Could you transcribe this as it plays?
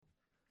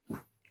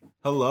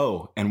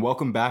Hello, and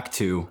welcome back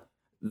to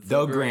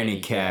The Granny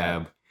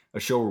Cab, a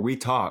show where we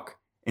talk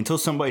until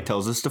somebody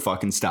tells us to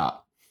fucking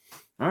stop.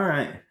 All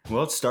right, well,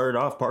 let's start it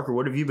off. Parker,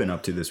 what have you been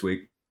up to this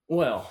week?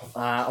 Well,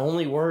 I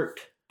only worked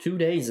 2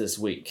 days this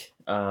week.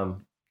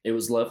 It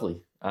was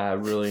lovely. I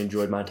really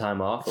enjoyed my time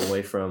off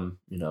away from,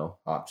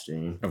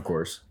 Hopstein. Of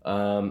course.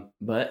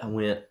 But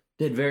I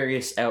did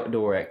various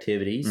outdoor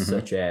activities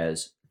such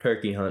as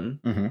turkey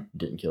hunting,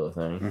 didn't kill a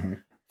thing,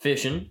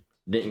 fishing,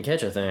 didn't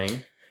catch a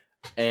thing,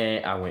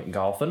 and I went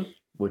golfing,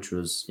 which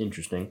was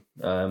interesting.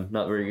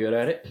 Not very good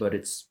at it, but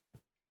it's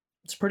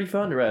pretty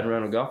fun to ride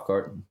around a golf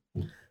cart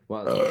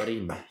while it's muddy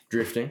and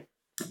drifting.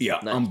 Yeah,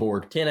 I'm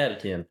bored. 10 out of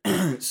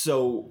 10.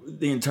 So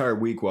the entire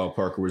week while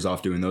Parker was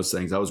off doing those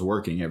things, I was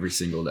working every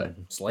single day.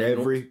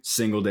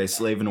 Single day,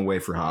 slaving away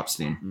for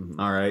Hopstein.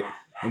 All right.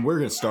 And we're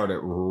going to start it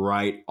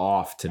right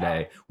off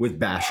today with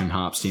bashing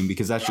Hopstein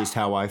because that's just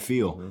how I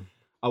feel.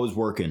 I was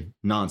working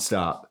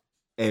nonstop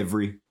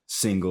every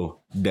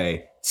single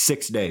day.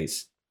 6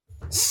 days.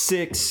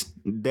 6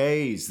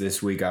 days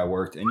this week I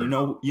worked. And you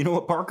know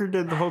what Parker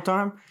did the whole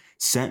time?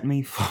 Sent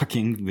me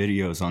fucking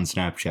videos on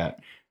Snapchat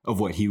of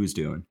what he was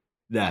doing.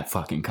 That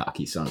fucking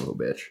cocky son of a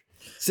bitch.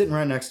 Sitting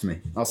right next to me.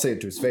 I'll say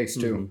it to his face,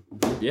 too.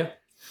 Yeah.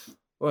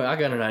 Well, I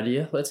got an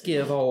idea. Let's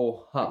give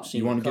old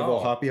Hopstein You want to give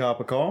old Hoppy Hop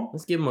a call?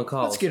 Let's give him a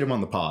call. Let's get him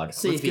on the pod.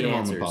 Let's get him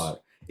on the pod.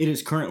 It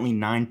is currently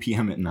 9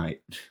 p.m. at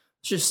night. Let's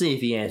just see if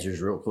he answers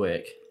real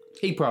quick.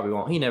 He probably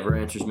won't. He never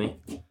answers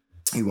me.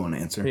 He won't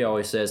answer. He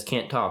always says,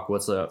 can't talk.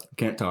 What's up?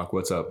 Can't talk.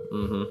 What's up?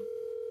 Oh.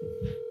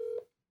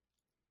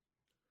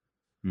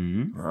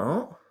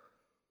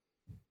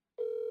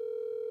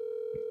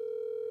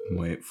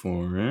 Wait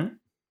for it.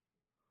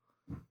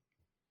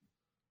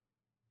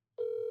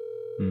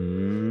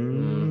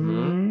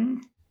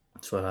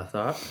 That's what I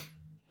thought.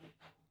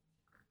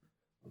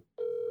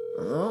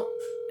 Oh,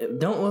 it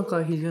don't look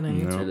like he's going to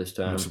answer this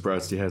time. I'm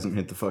surprised he hasn't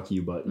hit the fuck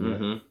you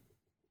button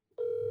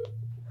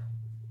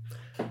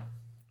yet.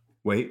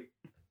 Wait.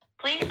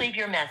 Please leave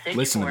your message.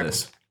 Listen to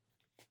this.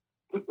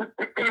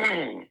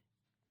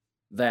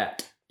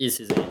 That is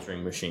his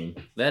answering machine.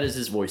 That is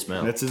his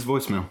voicemail. That's his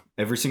voicemail.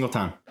 Every single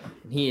time.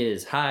 He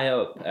is high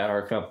up at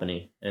our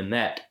company, and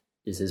that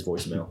is his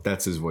voicemail.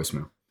 That's his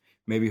voicemail.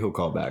 Maybe he'll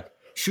call back.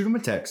 Shoot him a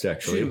text,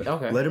 actually.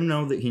 Okay. Let him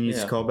know that he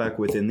needs to call back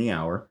within the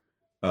hour,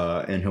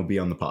 and he'll be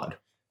on the pod.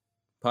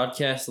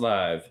 Podcast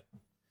live.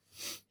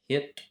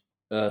 Hit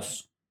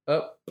us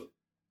up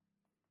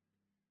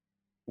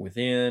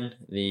within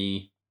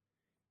the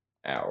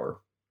hour.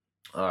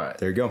 All right.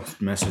 There you go.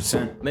 Message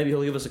sent. Maybe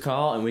he'll give us a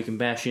call and we can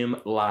bash him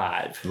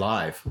live.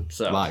 Live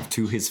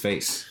to his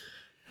face.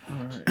 All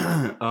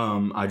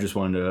right. I just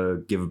wanted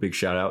to give a big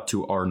shout out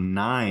to our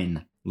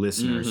 9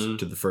 listeners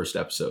to the first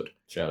episode.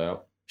 Shout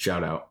out.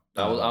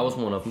 I was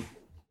one of them.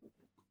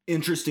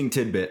 Interesting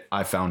tidbit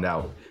I found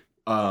out.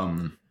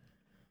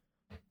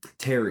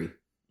 Terry.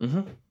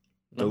 The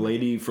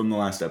lady from the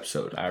last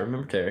episode. I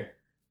remember Terry.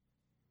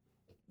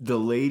 The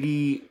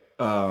lady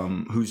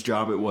whose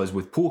job it was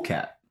with Pool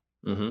Cat.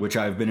 Which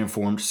I've been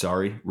informed.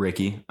 Sorry,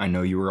 Ricky. I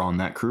know you were on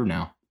that crew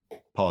now.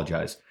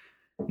 Apologize.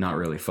 Not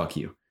really. Fuck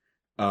you.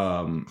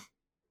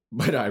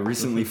 But I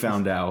recently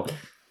found out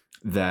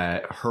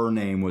that her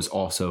name was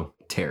also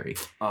Terry.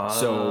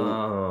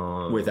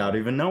 So without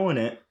even knowing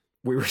it,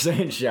 we were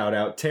saying shout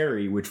out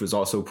Terry, which was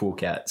also Pool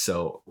Cat.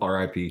 So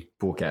R.I.P.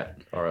 Pool Cat.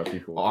 R.I.P.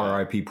 Pool Cat.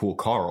 R.I.P. Pool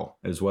Carl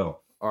as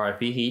well.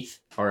 R.I.P.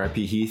 Heath.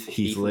 R.I.P. Heath.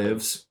 Heath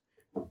lives.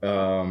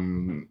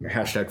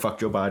 Hashtag fuck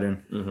Joe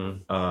Biden.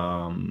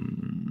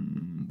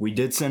 We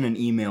did send an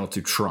email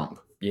to Trump.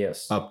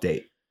 Yes.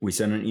 Update. We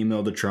sent an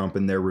email to Trump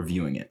and they're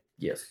reviewing it.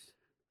 Yes.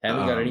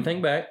 Haven't got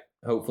anything back.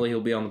 Hopefully he'll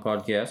be on the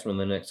podcast in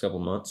the next couple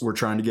months. We're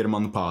trying to get him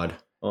on the pod.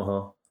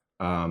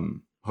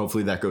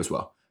 Hopefully that goes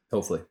well.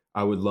 Hopefully.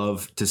 I would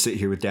love to sit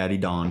here with Daddy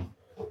Don.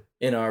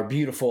 In our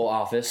beautiful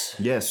office.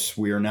 Yes,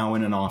 we are now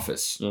in an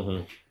office.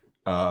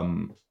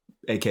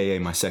 AKA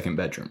my second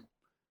bedroom.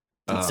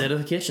 Instead of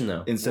the kitchen,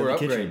 though. Instead of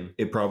the kitchen.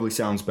 It probably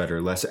sounds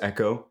better. Less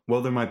echo.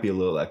 Well, there might be a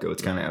little echo.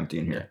 It's kind of empty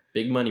in here.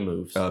 Big money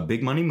moves.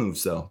 Big money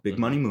moves, though. Big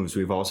money moves.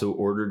 We've also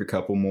ordered a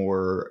couple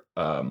more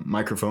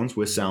microphones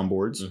with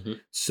soundboards.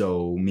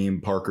 So me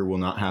and Parker will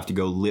not have to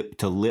go lip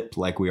to lip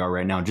like we are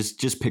right now.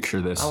 Just picture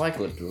this. I like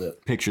lip to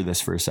lip. Picture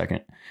this for a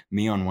second.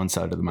 Me on one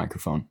side of the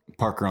microphone.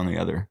 Parker on the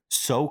other.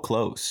 So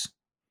close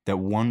that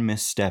one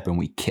misstep and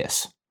we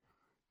kiss.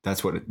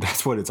 That's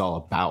what it's all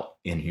about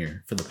in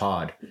here for the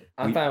pod.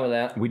 I'm fine with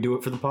that. We do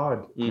it for the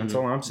pod. That's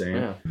all I'm saying.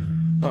 Yeah.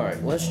 All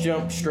right, let's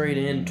jump straight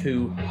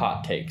into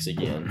hot takes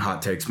again.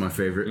 Hot takes, my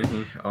favorite.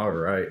 All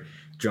right.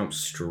 Jump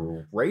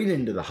straight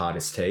into the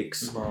hottest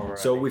takes. Right.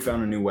 So we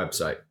found a new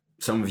website.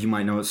 Some of you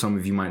might know it, some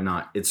of you might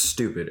not. It's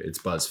stupid. It's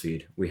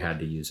BuzzFeed. We had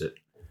to use it.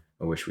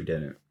 I wish we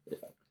didn't.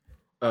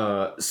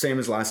 Same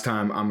as last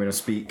time, I'm going to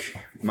speak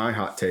my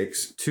hot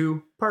takes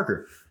to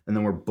Parker. And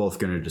then we're both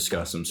going to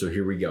discuss them. So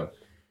here we go.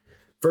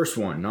 First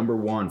one, number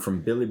 1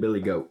 from Billy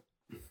Goat.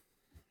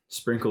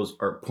 Sprinkles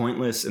are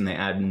pointless and they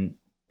add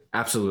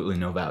absolutely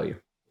no value.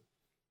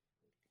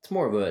 It's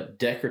more of a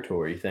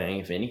decoratory thing,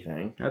 if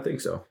anything. I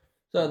think so.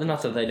 So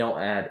not that they don't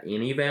add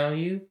any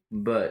value,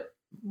 but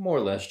more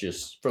or less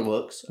just for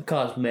looks, a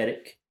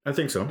cosmetic, I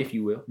think so. if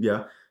you will.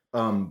 Yeah.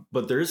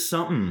 But there is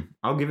something,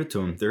 I'll give it to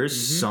him. There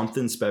is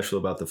something special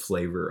about the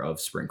flavor of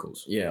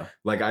sprinkles. Yeah.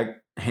 Like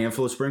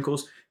handful of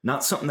sprinkles,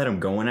 not something that I'm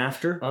going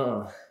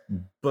after,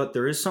 but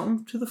there is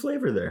something to the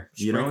flavor there.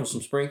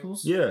 Some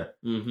sprinkles? Yeah.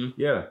 Mm-hmm.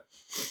 Yeah.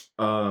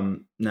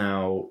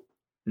 Now,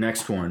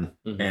 next one,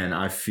 and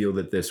I feel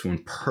that this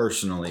one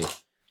personally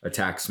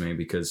attacks me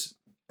because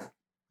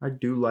I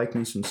do like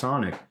me some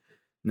Sonic.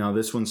 Now,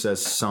 this one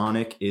says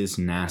Sonic is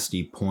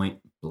nasty, point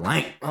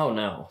blank. Oh,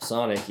 no.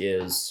 Sonic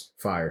is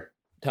fire.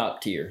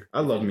 Top tier.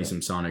 I love me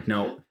some Sonic.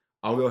 Now,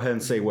 I'll go ahead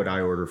and say what I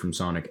order from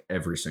Sonic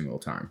every single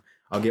time.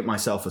 I'll get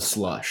myself a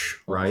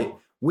slush, right?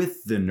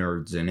 With the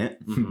nerds in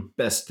it.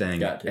 Best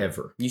thing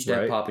ever. You used to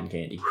have poppin'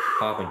 candy.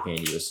 Poppin'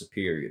 candy was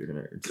superior to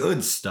nerds.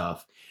 Good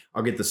stuff.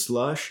 I'll get the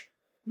slush.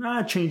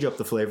 I change up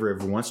the flavor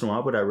every once in a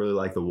while, but I really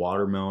like the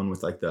watermelon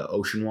with like the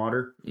ocean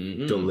water.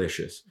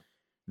 Delicious.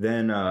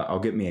 Then I'll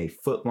get me a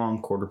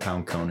foot-long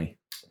quarter-pound coney.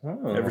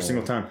 Every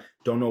single time.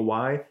 Don't know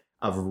why.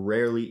 I've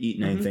rarely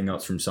eaten anything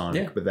else from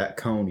Sonic, but that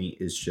coney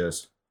is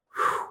just,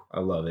 I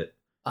love it.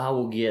 I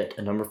will get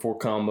a number 4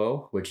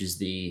 combo, which is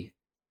the,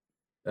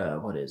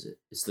 what is it?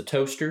 It's the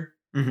toaster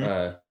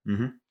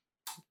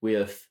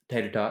with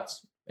tater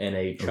tots and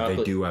a chocolate.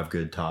 They do have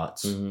good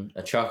tots.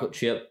 A chocolate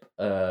chip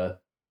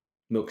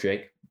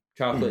milkshake.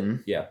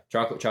 Chocolate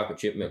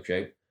chip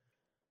milkshake.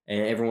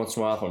 And every once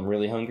in a while, if I'm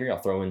really hungry, I'll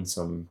throw in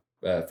some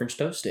French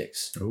toast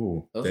sticks.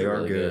 Oh, they are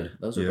really good.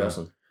 Those are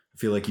awesome. I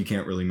feel like you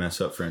can't really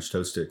mess up French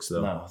toast sticks,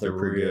 though. No, they're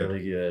pretty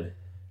really good.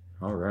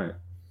 All right.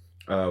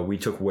 We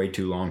took way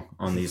too long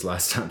on these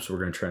last time, so we're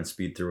going to try and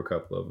speed through a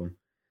couple of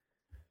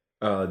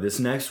them. This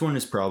next one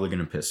is probably going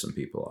to piss some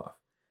people off.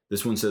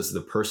 This one says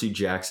the Percy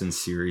Jackson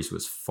series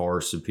was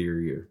far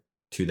superior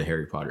to the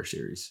Harry Potter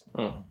series.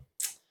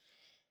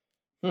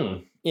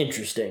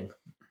 Interesting.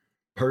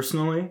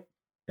 Personally,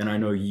 and I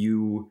know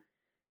you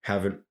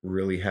haven't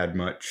really had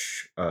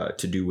much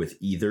to do with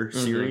either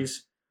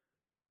series,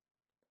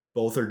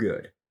 both are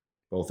good.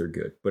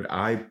 But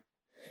I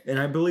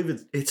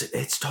believe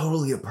it's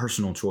totally a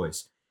personal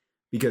choice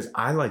because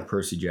I like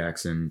Percy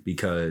Jackson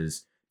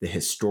because the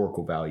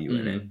historical value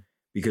in it,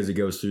 because it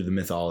goes through the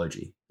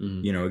mythology.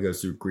 You know, it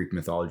goes through Greek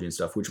mythology and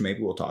stuff, which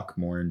maybe we'll talk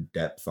more in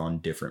depth on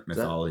different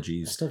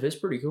mythologies. That stuff is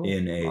pretty cool.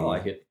 I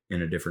like it.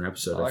 In a different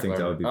episode. I think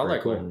that would be pretty cool. I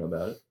like learning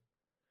about it.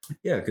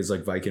 Yeah, because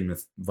like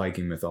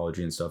Viking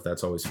mythology and stuff,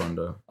 that's always fun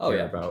to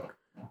hear about.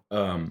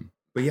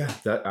 But yeah,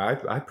 that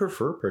I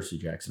prefer Percy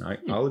Jackson.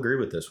 I'll agree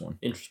with this one.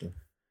 Interesting.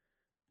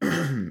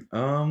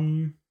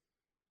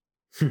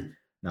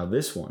 Now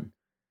this one,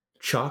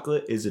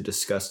 chocolate is a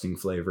disgusting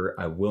flavor.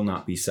 I will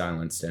not be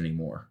silenced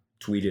anymore.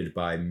 Tweeted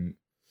by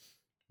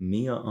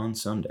Mia on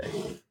Sunday.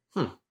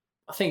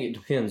 I think it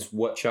depends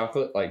what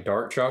chocolate. Like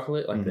dark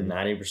chocolate, like the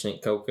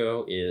 90%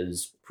 cocoa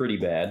is pretty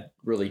bad,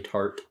 really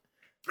tart.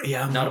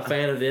 Yeah, I'm not a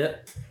fan of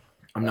it.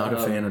 I'm not a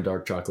fan of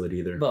dark chocolate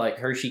either. But like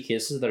Hershey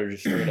Kisses that are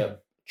just straight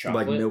up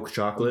chocolate. Like milk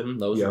chocolate.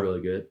 Those are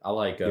really good. I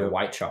like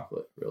white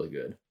chocolate, really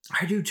good.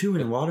 I do too,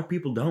 and a lot of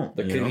people don't.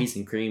 The cookies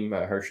and cream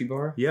Hershey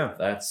bar. Yeah.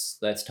 That's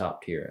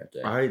top tier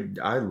right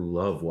there. I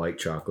love white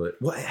chocolate.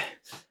 What?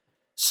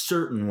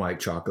 Certain white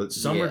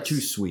chocolates. Some are too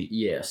sweet.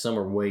 Yeah, some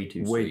are way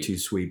too sweet. Way too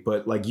sweet.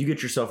 But like you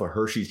get yourself a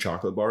Hershey's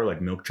chocolate bar,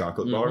 like milk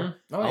chocolate bar.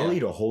 I'll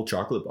eat a whole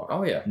chocolate bar.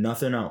 Oh yeah.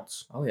 Nothing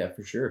else. Oh yeah,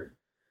 for sure.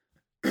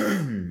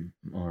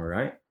 All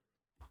right.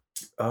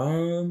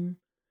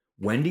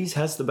 Wendy's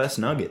has the best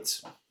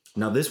nuggets.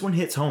 Now this one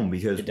hits home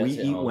because we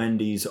eat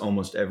Wendy's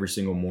almost every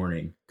single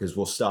morning because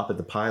we'll stop at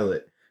the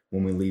Pilot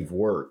when we leave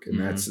work, and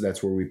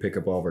that's where we pick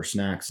up all of our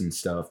snacks and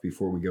stuff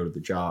before we go to the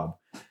job.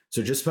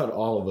 So just about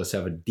all of us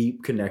have a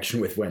deep connection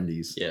with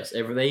Wendy's. Yes,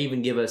 they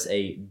even give us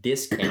a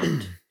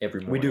discount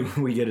every morning. We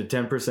do. We get a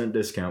 10%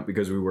 discount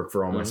because we work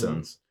for All My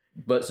Sons.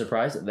 But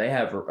surprising, they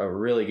have a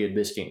really good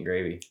biscuit and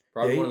gravy.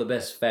 Probably one of the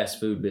best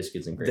fast food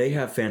biscuits and gravy. They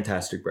have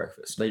fantastic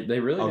breakfast. They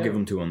really do. I'll give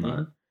them to on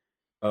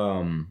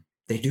that.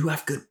 They do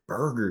have good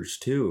burgers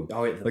too.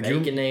 Oh, yeah, the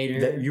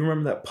Baconator. You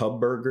remember that pub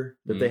burger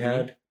that they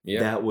had? Yeah.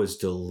 That was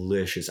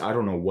delicious. I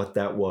don't know what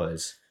that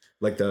was.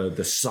 Like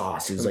the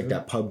sauce. It was like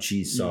that pub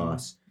cheese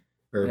sauce.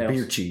 Or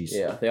beer cheese.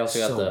 Yeah, they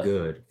also got the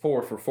good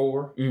 4 for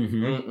 $4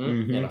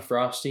 and a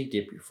Frosty.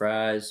 Dip your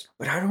fries.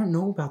 But I don't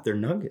know about their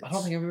nuggets. I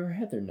don't think I've ever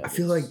had their nuggets. I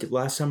feel like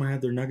last time I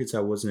had their nuggets,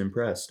 I wasn't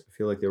impressed. I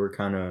feel like they were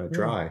kind of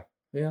dry.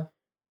 Yeah.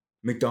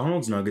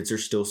 McDonald's nuggets are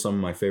still some of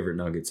my favorite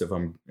nuggets, if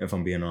I'm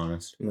being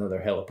honest. You know,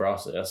 they're hella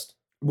processed.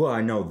 Well,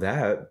 I know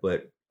that,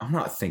 but I'm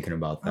not thinking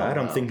about that.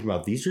 I'm thinking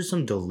about these are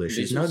some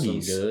delicious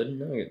nuggies. Some good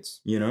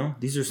nuggets. You know,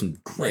 these are some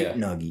great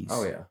nuggies.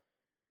 Oh yeah.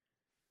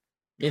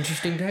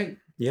 Interesting take.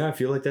 Yeah, I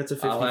feel like that's a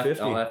 50-50.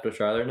 I'll have to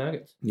try their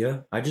nuggets. Yeah,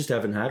 I just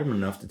haven't had them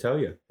enough to tell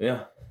you.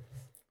 Yeah.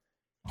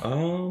 I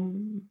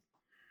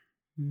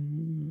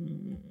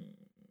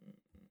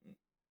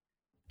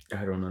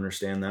don't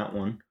understand that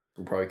one.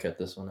 We'll probably cut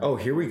this one out. Oh,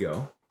 here we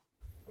go.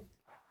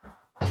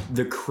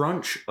 The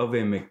crunch of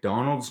a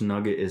McDonald's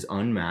nugget is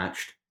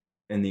unmatched,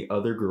 and the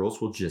other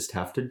girls will just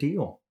have to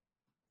deal.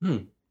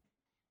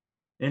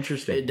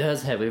 Interesting. It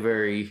does have a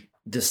very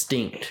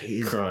distinct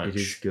crunch.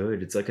 It is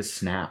good. It's like a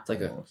snap. It's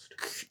like almost.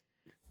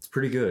 It's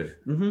pretty good.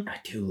 Mm-hmm. I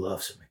do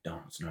love some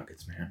McDonald's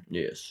nuggets, man.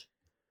 Yes.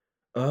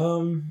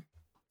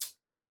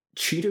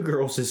 Cheetah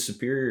Girls is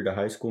superior to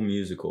High School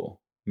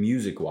Musical,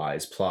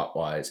 music-wise,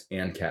 plot-wise,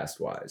 and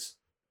cast-wise.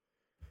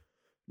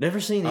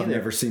 Never seen either. I've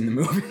never seen the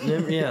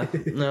movie. Yeah.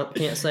 No,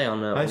 can't say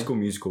on that High one. School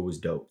Musical was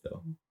dope,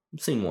 though.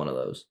 I've seen one of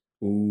those.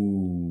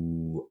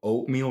 Ooh.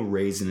 Oatmeal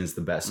raisin is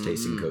the best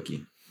tasting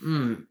cookie.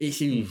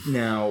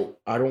 Now,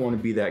 I don't want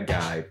to be that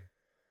guy,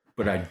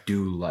 but I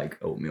do like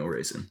oatmeal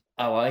raisin.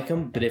 I like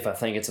them, but if I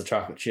think it's a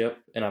chocolate chip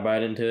and I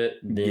bite into it,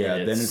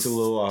 then it's a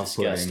little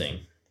off-putting. disgusting.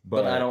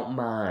 But I don't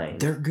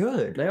mind. They're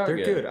good. They're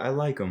good. I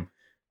like them.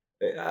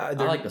 I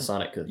like the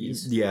Sonic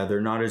cookies. Yeah,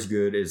 they're not as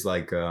good as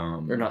like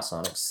They're not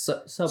Sonic.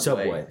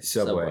 Subway.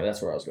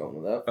 That's where I was going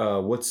with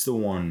that. What's the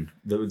one?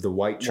 The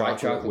white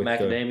chocolate with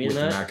macadamia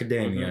the nut?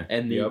 macadamia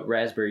And the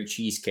raspberry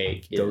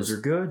cheesecake. Those are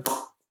good.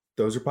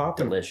 Those are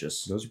popping.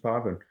 Delicious. Those are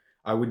popping.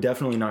 I would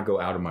definitely not go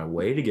out of my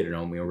way to get an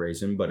oatmeal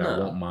raisin, but I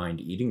won't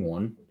mind eating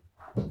one.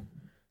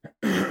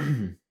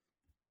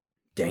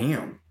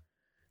 Damn.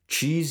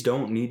 Cheese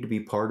don't need to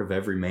be part of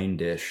every main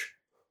dish.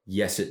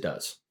 Yes, it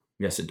does.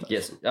 Yes, it does.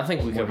 Yes, I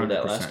think we covered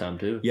that 100%. last time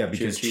too. Yeah,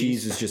 because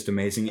cheese is just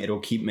amazing. It'll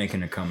keep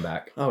making a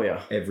comeback. Oh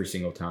yeah, every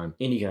single time.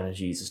 Any kind of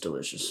cheese is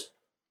delicious.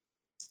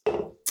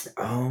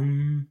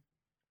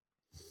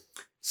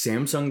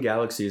 Samsung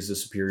Galaxy is the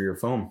superior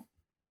phone.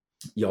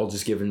 Y'all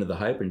just give into the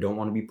hype and don't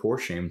want to be poor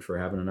shamed for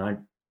having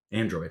an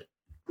Android.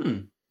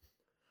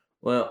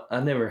 Well, I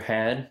never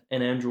had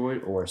an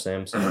Android or a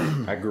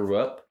Samsung. I grew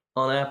up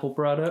on Apple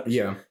products.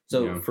 Yeah.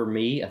 So for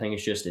me, I think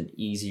it's just an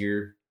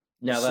easier.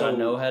 Now that I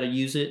know how to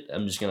use it,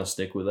 I'm just going to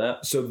stick with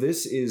that. So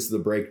this is the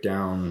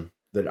breakdown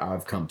that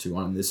I've come to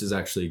on. This is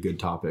actually a good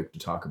topic to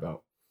talk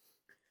about.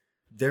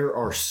 There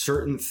are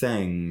certain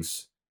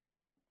things,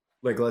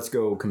 like let's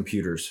go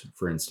computers,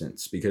 for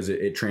instance, because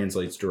it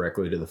translates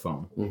directly to the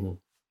phone.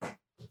 Mm-hmm.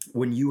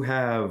 When you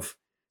have,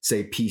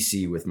 say,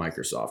 PC with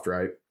Microsoft,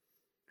 right?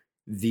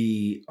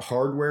 The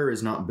hardware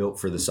is not built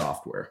for the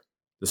software.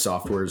 The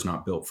software is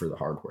not built for the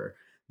hardware.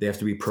 They have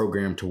to be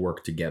programmed to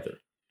work together,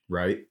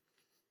 right?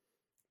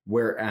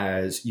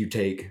 Whereas you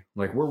take,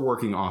 like we're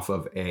working off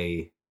of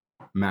a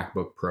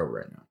MacBook Pro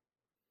right now.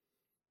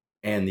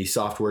 And the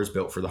software is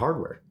built for the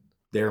hardware.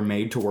 They're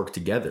made to work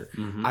together.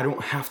 Mm-hmm. I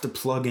don't have to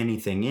plug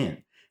anything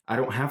in. I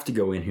don't have to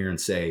go in here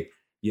and say,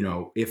 you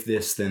know, if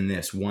this, then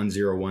this,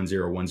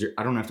 101010.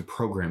 I don't have to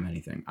program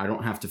anything. I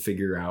don't have to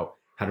figure out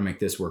how to make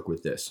this work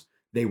with this.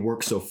 They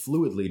work so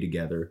fluidly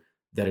together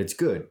that it's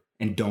good.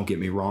 And don't get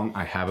me wrong,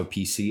 I have a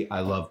PC. I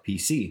love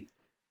PC.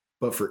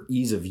 But for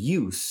ease of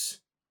use,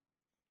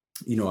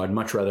 you know, I'd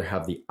much rather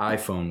have the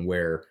iPhone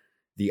where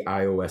the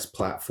iOS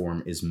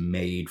platform is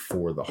made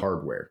for the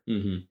hardware.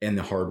 Mm-hmm. And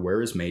the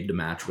hardware is made to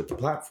match with the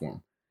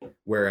platform.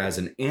 Whereas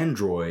an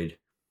Android,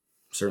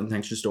 certain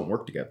things just don't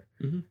work together.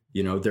 Mm-hmm.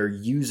 You know, they're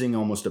using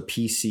almost a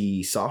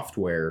PC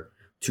software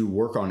to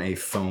work on a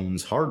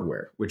phone's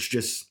hardware, which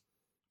just,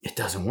 it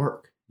doesn't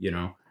work, you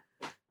know?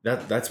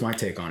 That's my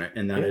take on it.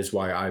 And that is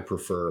why I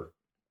prefer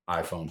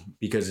iPhone,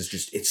 because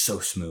it's so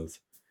smooth.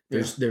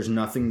 There's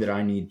nothing that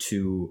I need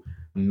to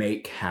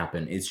make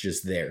happen. It's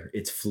just there.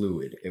 It's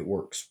fluid. It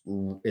works.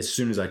 As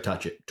soon as I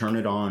touch it, turn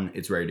it on,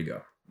 it's ready to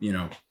go, you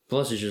know?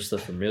 Plus, it's just the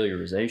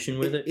familiarization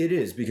with it. It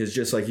is, because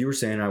just like you were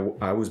saying,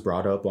 I was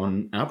brought up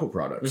on Apple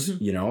products.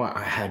 Mm-hmm. You know,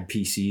 I had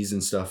PCs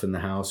and stuff in the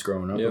house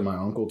growing up, and my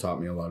uncle taught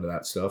me a lot of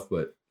that stuff.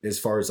 But as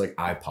far as like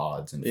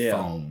iPods and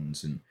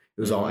phones, and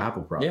it was all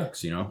Apple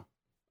products, you know?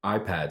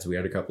 iPads, we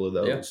had a couple of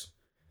those. Yeah.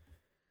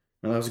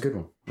 No, that was a good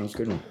one.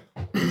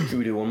 Should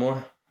we do one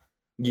more?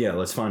 Yeah,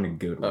 let's find a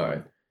good one. All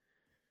right.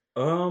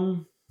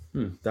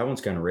 That one's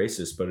kind of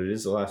racist, but it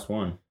is the last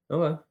one.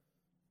 Okay.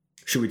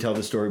 Should we tell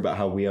the story about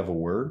how we have a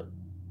word?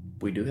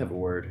 We do have a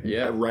word.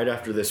 Yeah. Right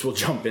after this, we'll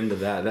jump into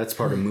that. That's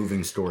part of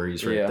moving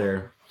stories right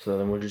there. So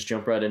then we'll just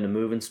jump right into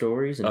moving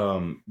stories.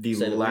 And the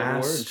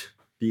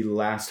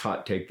last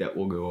hot take that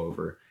we'll go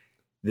over.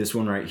 This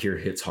one right here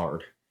hits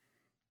hard.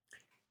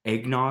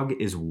 Eggnog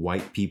is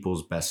white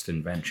people's best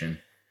invention.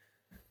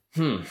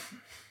 I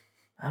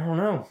don't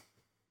know.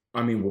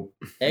 I mean,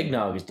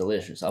 eggnog is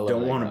delicious. I love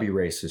don't want to be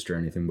racist or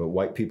anything, but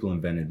white people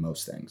invented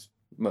most things.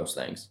 Most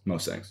things.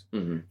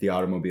 Mm-hmm. The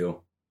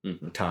automobile,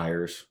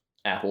 tires,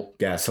 Apple,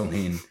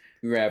 gasoline,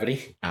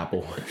 gravity,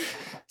 Apple,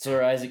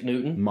 Sir Isaac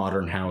Newton,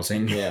 modern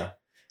housing. Yeah.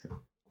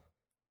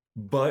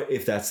 But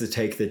if that's the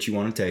take that you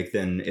want to take,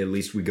 then at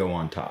least we go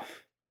on top.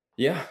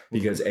 Yeah.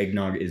 Because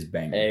eggnog is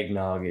banging.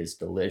 Eggnog is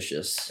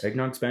delicious.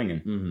 Eggnog banging.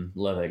 Mm-hmm.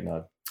 Love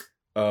eggnog.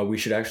 We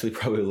should actually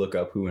probably look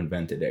up who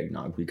invented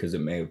eggnog, because it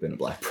may have been a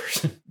black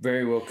person.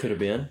 Very well could have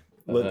been.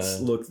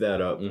 Let's look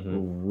that up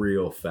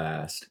real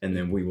fast, and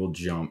then we will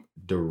jump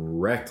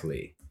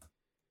directly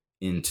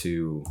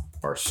into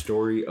our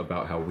story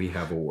about how we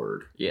have a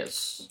word.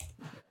 Yes.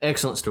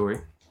 Excellent story.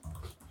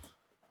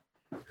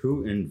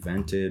 Who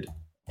invented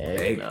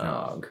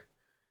eggnog?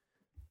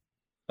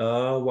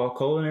 While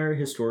culinary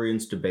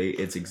historians debate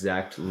its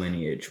exact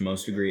lineage,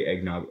 most agree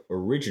eggnog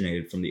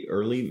originated from the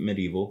early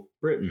medieval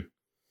Britain,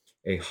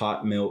 a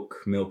hot milk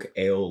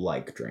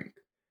ale-like drink.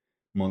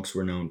 Monks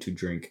were known to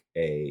drink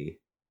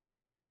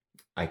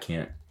I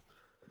can't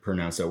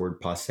pronounce that word,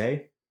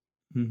 passe,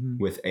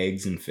 with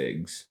eggs and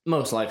figs.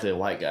 Most likely a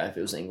white guy if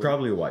it was England.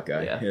 Probably a white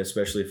guy, Yeah.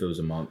 especially if it was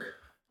a monk.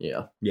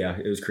 Yeah. Yeah,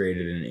 it was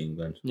created in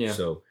England. Yeah.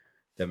 So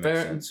that makes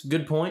sense.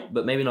 Good point,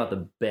 but maybe not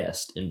the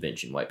best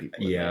invention white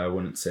people have Yeah, I made.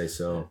 wouldn't say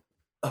so.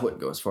 I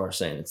wouldn't go as far as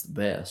saying it's the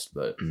best,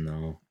 but...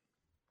 No.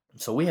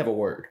 So we have a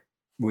word.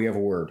 We have a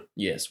word.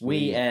 Yes.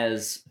 We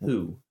as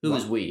who? Who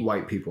is we?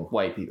 White people.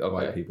 White people. Okay.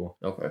 White people.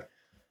 Okay.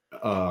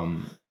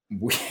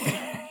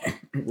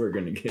 We're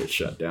gonna get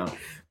shut down.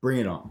 Bring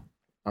it on.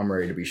 I'm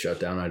ready to be shut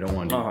down. I don't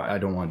want to. Alright. I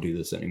don't want to do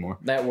this anymore.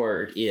 That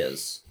word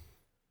is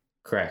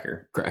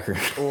cracker. Cracker.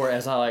 Or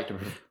as I like to...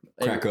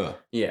 Cracker.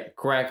 Yeah,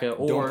 cracker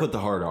or Don't put the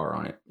hard R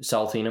on it.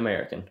 saltine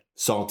American.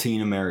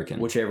 Saltine American.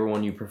 Whichever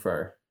one you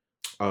prefer.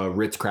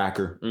 Ritz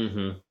cracker.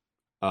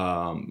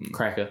 Mm-hmm.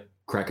 Cracker.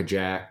 Cracker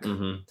Jack.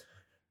 Mm-hmm.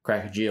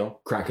 Cracker Jill.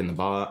 Crack in the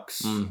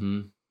box.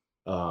 Mm-hmm.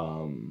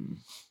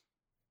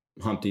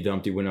 Humpty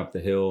Dumpty went up the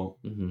hill.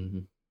 Mm-hmm.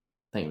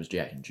 I think it was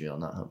Jack and Jill,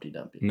 not Humpty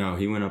Dumpty. No,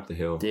 he went up the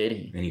hill. Did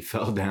he? And he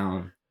fell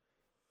down.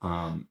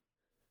 And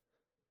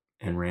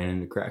ran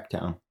into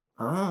Cracktown.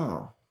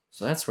 Oh.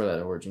 So that's where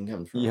that origin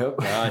comes from. Yep.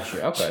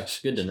 Gotcha. Okay.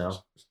 Good to know.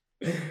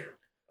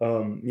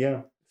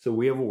 Yeah. So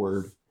we have a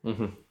word.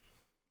 Mm-hmm.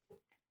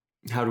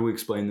 How do we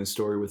explain this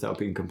story without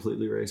being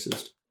completely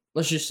racist?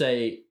 Let's just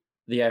say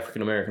the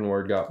African American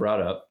word got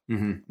brought up.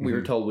 Mm-hmm. We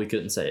were told we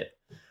couldn't say it.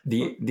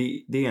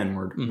 The N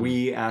word. Mhm.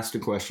 We asked a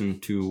question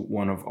to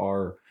one of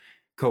our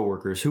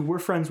coworkers who we're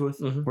friends with.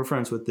 Mhm. We're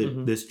friends with.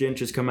 Mhm. This gent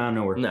just come out of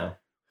nowhere. No.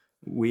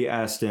 We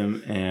asked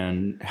him,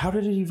 and how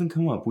did it even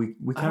come up? We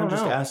kind don't of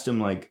just know. asked him,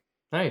 like,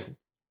 Hey,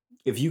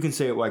 if you can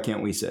say it, why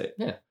can't we say it?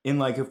 Yeah. In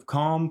like a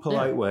calm,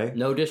 polite way.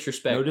 no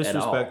disrespect. No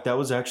disrespect. At all. That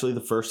was actually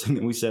the first thing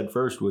that we said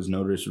first was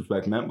no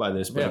disrespect meant by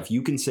this. But Yeah. if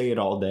you can say it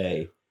all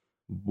day,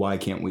 why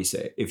can't we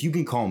say it? If you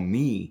can call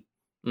me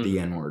the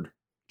Mhm. N word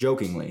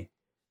jokingly,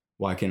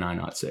 why can I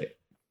not say it?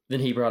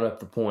 Then he brought up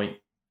the point.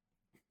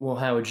 Well,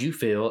 how would you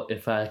feel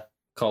if I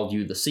called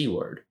you the C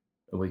word?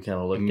 And we kind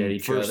of looked at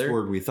each First other.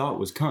 word we thought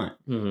was cunt.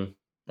 Mm-hmm.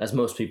 As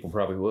most people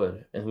probably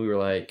would. And we were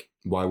like,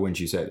 Why wouldn't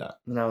you say that?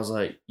 and I was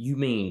like, you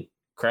mean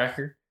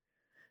cracker?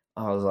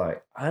 I was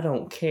like, I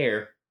don't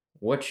care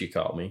what you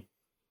call me.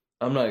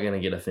 I'm not going to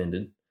get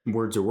offended.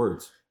 Words are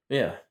words.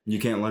 Yeah. You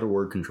can't let a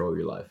word control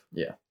your life.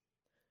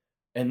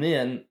 And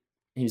then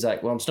he's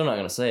like, well, I'm still not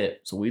going to say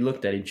it. So we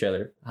looked at each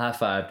other,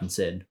 high-fived, and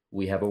said,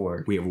 we have a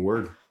word. We have a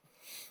word.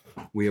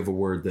 We have a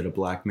word that a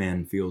black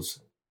man feels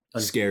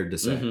scared to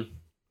say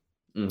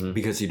Mm-hmm. Mm-hmm.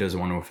 because he doesn't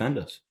want to offend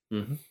us.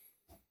 Mm-hmm.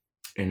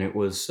 And it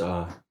was,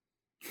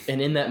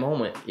 And in that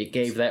moment, it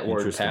gave that word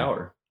Interesting.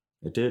 power.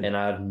 it did. And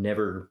I've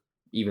never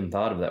even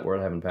thought of that word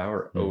having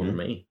power over Mhm.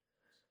 me.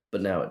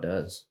 But now it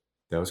does.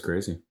 That was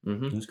crazy.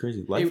 Mm-hmm. That was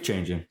crazy. Life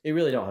changing. It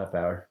really don't have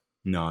power.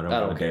 No, I don't, I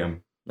give don't a care.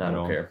 damn. I No.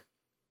 don't care.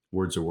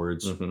 Words are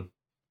words. Mm-hmm.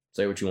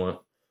 Say what you want.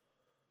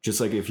 Just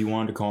like if you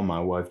wanted to call my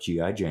wife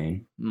G.I.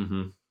 Jane,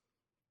 Mm-hmm.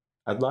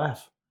 I'd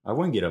laugh. I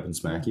wouldn't get up and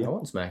smack I you.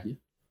 won't smack you.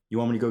 You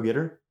want me to go get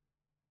her?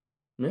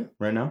 Yeah.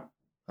 Right now?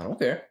 I don't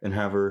care. And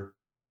have her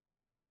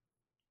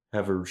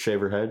shave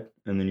her head,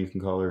 and then you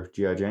can call her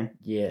G.I. Jane?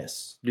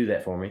 Yes. Do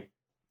that for me.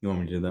 You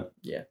want me to do that?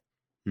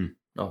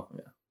 Oh,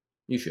 yeah.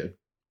 You should.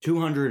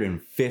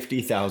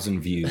 250,000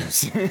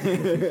 views.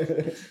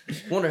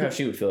 Wonder how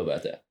she would feel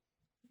about that.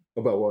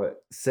 About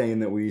what? Saying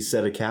that we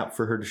set a cap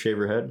for her to shave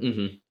her head?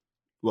 Mm-hmm.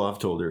 Well, I've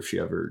told her if she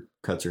ever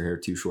cuts her hair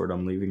too short,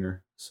 I'm leaving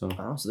her. So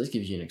Oh, so this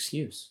gives you an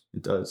excuse.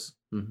 it does.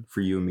 Mhm.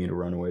 For you and me to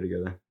run away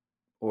together.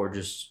 Or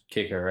just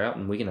kick her out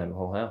and we can have a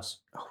whole house.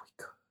 Oh,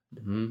 we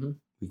could. Mm-hmm.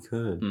 We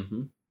could.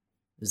 Mm-hmm.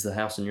 Is the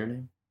house in your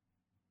name?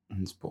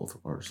 It's both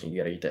of ours. You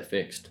got to get that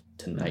fixed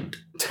tonight.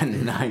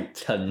 Tonight.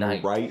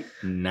 Tonight. Right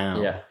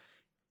now. Yeah.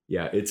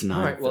 Yeah, it's 9:30.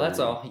 All right. Well, that's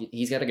all.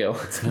 He's got to go.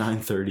 It's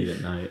 9:30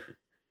 at night.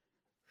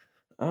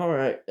 All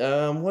right.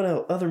 What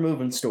other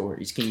moving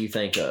stories can you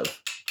think of?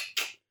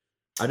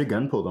 I had a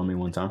gun pulled on me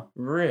one time.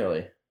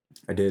 Really?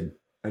 I did.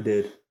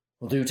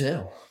 Well, do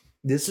tell.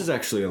 This is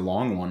actually a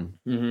long one.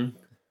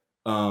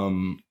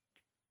 Mm-hmm.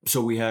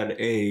 So we had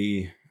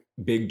a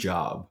big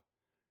job.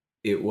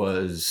 It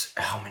was,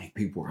 how many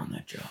people were on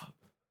that job?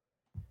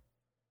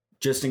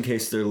 Just in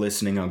case they're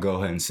listening, I'll go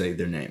ahead and say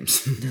their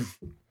names.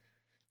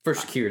 For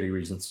security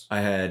reasons.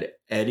 I had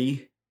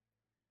Eddie,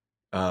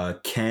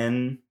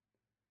 Ken,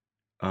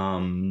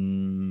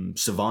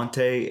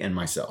 Savante, and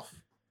myself.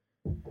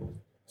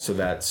 So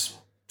that's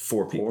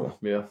 4 people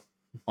Yeah.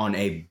 on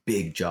a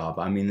big job.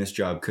 I mean, this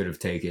job could have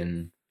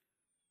taken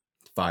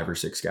 5 or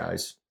 6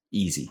 guys.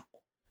 Easy.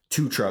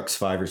 2 trucks,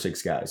 5 or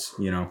 6 guys,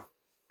 you know.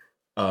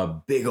 A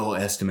big old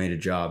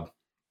estimated job.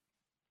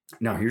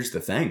 Now, here's the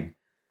thing.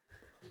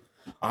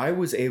 I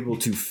was able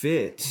to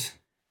fit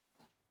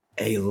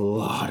a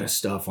lot of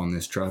stuff on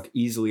this truck.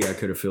 Easily, I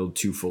could have filled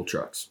 2 full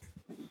trucks.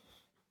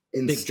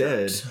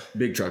 Instead,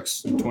 big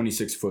trucks,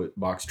 26-foot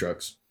box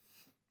trucks.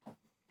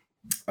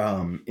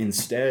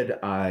 Instead,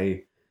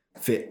 I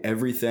fit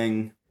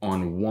everything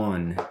on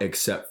one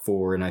except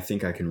for, and I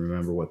think I can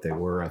remember what they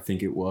were. I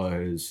think it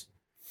was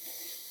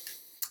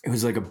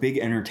like a big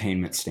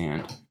entertainment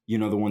stand. You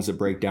know, the ones that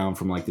break down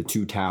from like the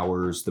two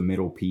towers, the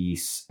middle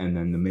piece, and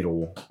then the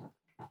middle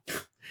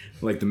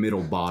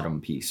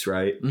bottom piece,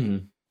 right?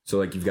 Mm-hmm. So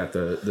like you've got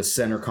the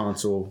center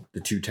console, the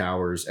two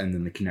towers, and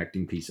then the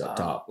connecting piece up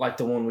top. Like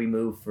the one we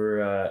moved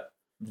for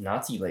the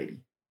Nazi lady.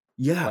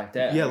 Yeah. Like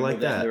that. Yeah,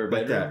 like that.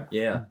 Like that.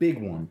 Yeah.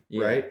 Big one,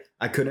 Yeah. right?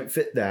 I couldn't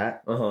fit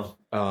that.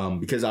 Uh-huh.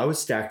 Because I was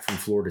stacked from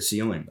floor to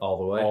ceiling.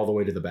 All the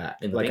way to the back.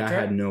 In the like pink I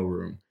truck? had no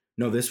room.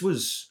 No, this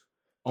was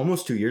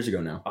almost 2 years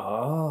ago now.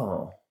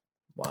 Oh.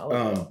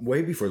 Wow.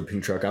 Way before the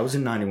pink truck. I was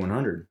in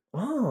 9100.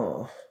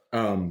 Oh.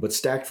 But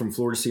stacked from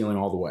floor to ceiling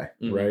all the way,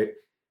 Mhm. right?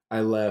 I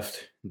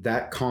left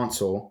that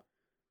console,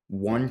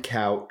 one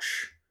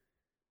couch,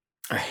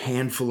 a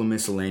handful of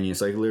miscellaneous,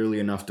 like literally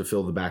enough to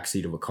fill the back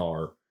seat of a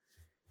car,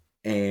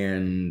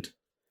 and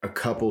a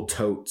couple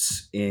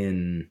totes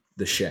in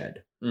the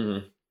shed.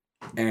 Mm-hmm.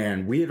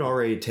 And we had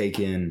already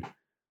taken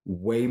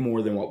way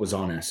more than what was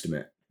on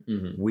estimate.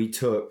 Mm-hmm. We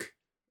took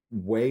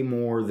way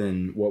more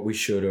than what we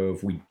should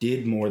have. We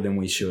did more than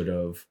we should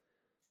have.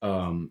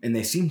 And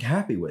they seemed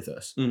happy with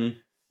us.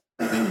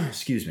 Mm-hmm.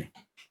 Excuse me.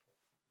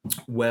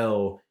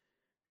 Well,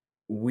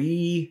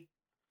 we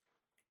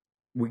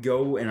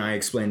go and I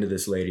explain to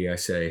this lady, I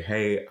say,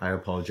 hey, I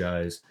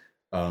apologize.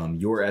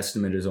 Your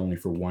estimate is only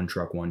for one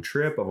truck, one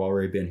trip. I've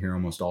already been here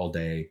almost all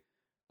day.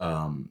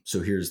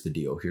 So here's the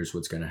deal. Here's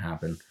what's going to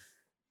happen.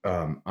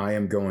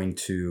 I'm going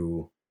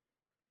to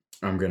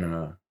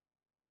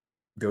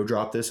go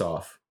drop this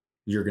off.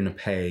 You're going to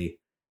pay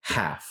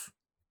half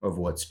of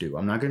what's due.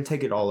 I'm not going to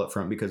take it all up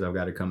front because I've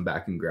got to come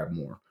back and grab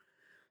more.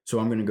 So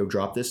I'm going to go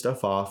drop this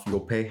stuff off. You'll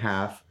pay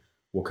half.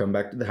 We'll come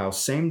back to the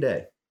house same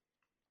day.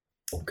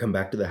 We'll come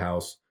back to the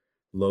house,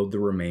 load the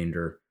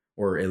remainder,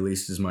 or at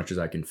least as much as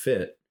I can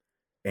fit,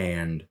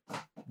 and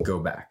go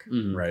back,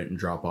 right, and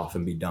drop off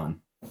and be done.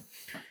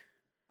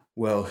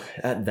 Well,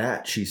 at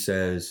that, she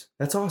says,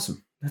 that's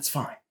awesome. That's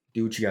fine.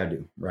 Do what you got to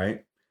do,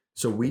 right?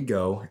 So we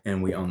go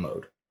and we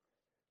unload.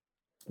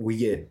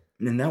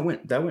 And that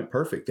went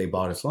perfect. They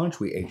bought us lunch.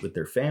 We ate with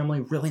their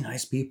family. Really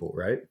nice people,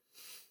 right?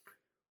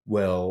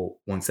 Well,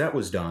 once that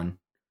was done,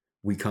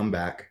 we come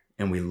back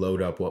and we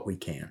load up what we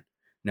can.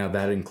 Now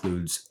that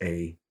includes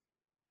a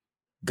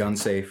gun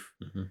safe,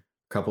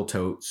 couple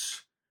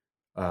totes,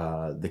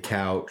 the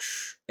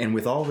couch, and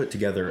with all of it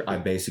together, I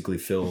basically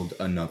filled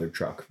another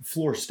truck,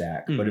 floor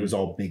stack, but it was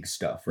all big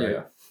stuff, right?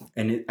 Yeah.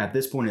 And at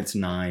this point, it's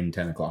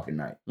 9-10 o'clock at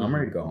night. I'm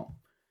ready to go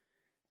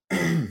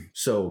home.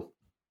 So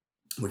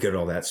we get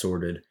all that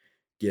sorted,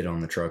 get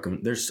on the truck,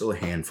 and there's still a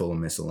handful of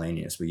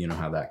miscellaneous, but you know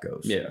how that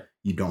goes. Yeah.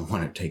 You don't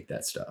want to take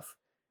that stuff.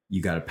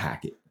 You got to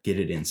pack it, get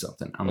it in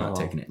something. I'm not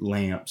taking it.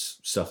 Lamps,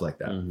 stuff like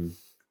that. Mm-hmm.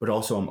 But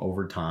also I'm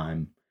over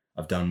time.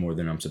 I've done more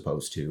than I'm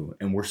supposed to.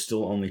 And we're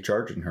still only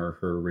charging her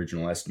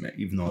original estimate,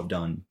 even though I've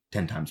done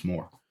 10 times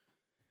more.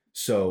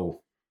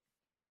 So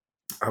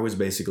I was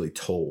basically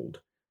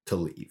told to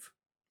leave.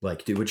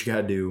 Like, do what you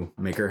got to do,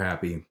 make her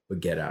happy,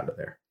 but get out of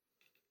there.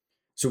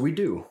 So we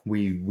do.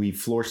 We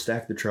floor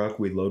stack the truck.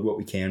 We load what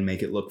we can,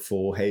 make it look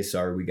full. Hey,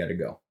 sorry, we got to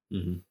go.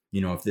 Mm-hmm.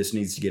 You know, if this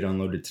needs to get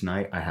unloaded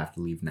tonight, I have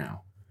to leave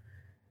now.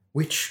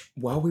 Which,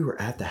 while we were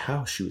at the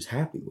house, she was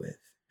happy with.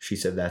 She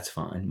said, that's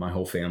fine. My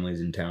whole family's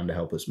in town to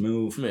help us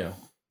move. Yeah.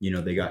 You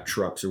know, they got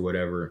trucks or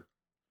whatever,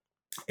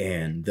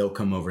 and they'll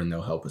come over and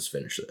they'll help us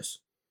finish this.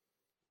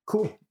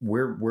 Cool.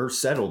 We're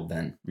settled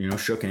then. You know,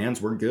 shook hands.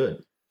 We're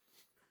good.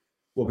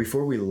 Well,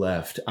 before we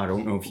left, I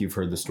don't know if you've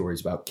heard the stories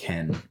about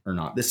Ken or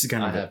not. This is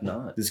kind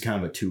of This is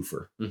kind of a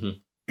twofer.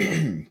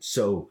 Mm-hmm.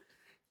 So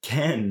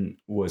Ken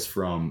was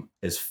from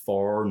as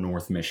far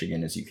north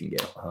Michigan as you can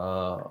get.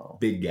 Oh.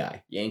 Big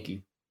guy.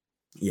 Yankee.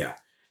 Yeah.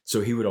 So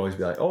he would always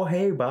be like, oh,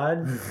 hey,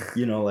 bud.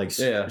 You know, like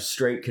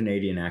straight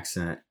Canadian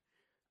accent.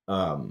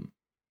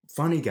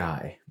 Funny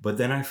guy. But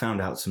then I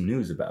found out some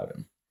news about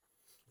him.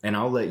 And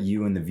I'll let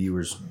you and the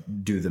viewers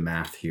do the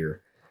math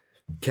here.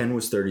 Ken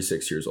was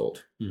 36 years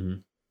old.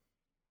 Mm-hmm.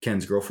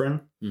 Ken's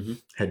girlfriend Mm-hmm.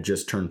 had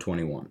just turned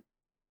 21.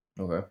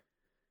 Okay.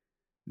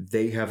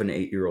 They have an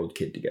 8-year-old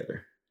kid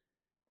together.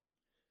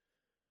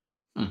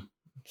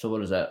 So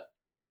what is that?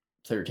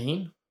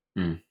 13?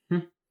 Mm-hmm.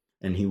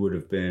 And he would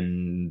have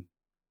been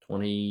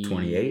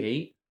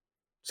 28?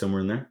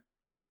 Somewhere in there.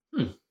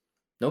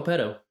 No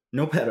pedo.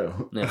 No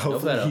pedo. Yeah,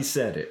 Hopefully no pedo. he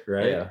said it,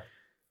 right? Yeah.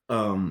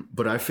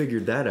 But I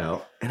figured that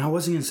out, and I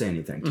wasn't going to say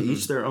anything. To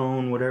each their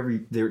own, whatever.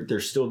 They're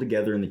still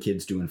together, and the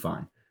kid's doing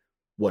fine.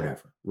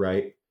 Whatever,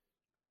 right?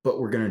 But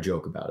we're going to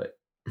joke about it,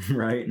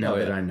 right? Now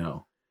that I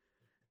know.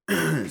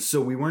 So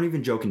we weren't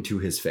even joking to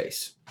his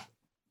face.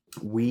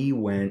 We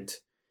went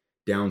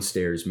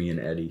downstairs, me and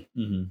Eddie,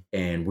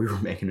 and we were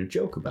making a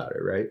joke about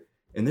it, right?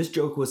 And this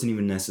joke wasn't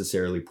even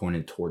necessarily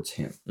pointed towards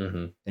him.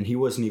 And he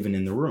wasn't even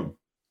in the room.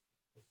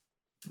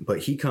 But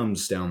he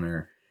comes down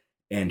there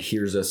and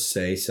hears us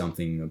say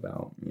something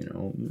about, you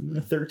know,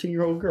 a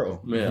 13-year-old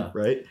girl. Yeah.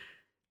 Right?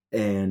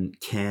 And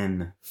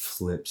Ken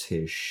flips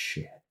his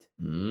shit.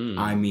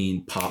 I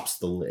mean, pops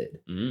the lid.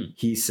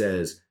 He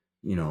says,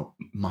 you know,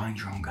 mind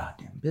your own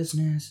goddamn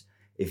business.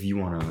 If you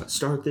want to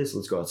start this,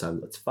 let's go outside,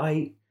 let's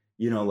fight.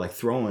 You know, like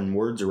throwing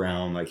words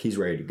around like he's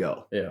ready to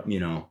go. Yeah. You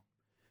know,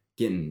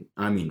 getting,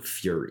 I mean,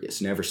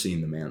 furious. Never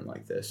seen the man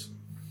like this.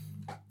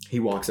 He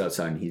walks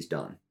outside and he's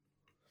done.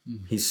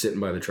 He's sitting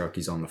by the truck.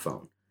 He's on the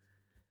phone.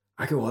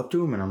 I go up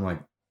to him and I'm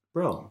like,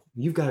 bro,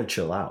 you've got to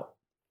chill out.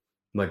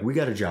 Like, we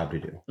got a job to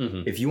do.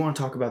 If you want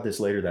to talk about this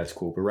later, that's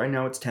cool. But right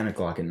now it's 10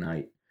 o'clock at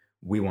night.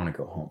 We want to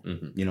go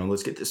home. You know,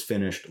 let's get this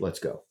finished. Let's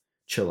go.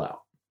 Chill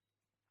out.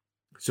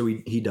 So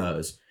he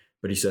does.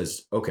 But he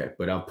says, okay,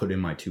 but I'll put in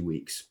my 2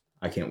 weeks.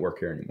 I can't work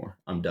here anymore.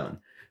 I'm done.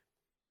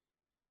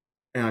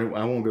 And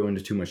I won't go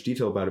into too much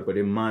detail about it. But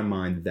in my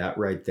mind, that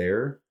right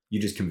there,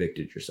 you just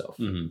convicted yourself.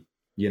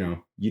 You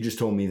know, you just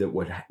told me that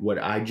what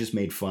I just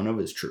made fun of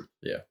is true.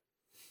 Yeah.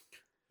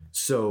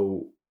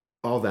 So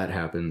all that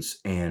happens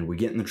and we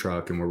get in the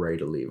truck and we're ready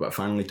to leave. I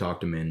finally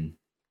talked him in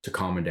to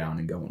calm him down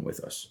and going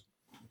with us.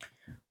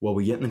 Well,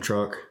 we get in the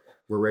truck,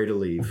 we're ready to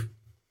leave.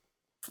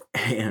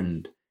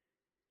 And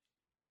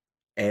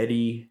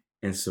Eddie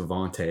and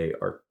Savante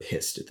are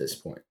pissed at this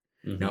point.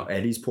 Now,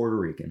 Eddie's Puerto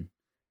Rican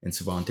and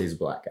Savante's a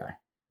black guy,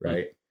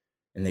 right?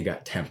 And they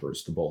got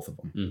tempers, the both of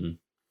them.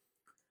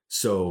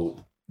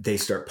 So they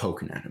start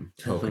poking at him,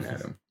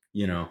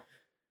 you know.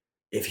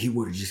 If he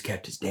would have just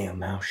kept his damn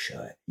mouth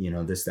shut, you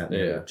know, this, that, and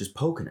the other, just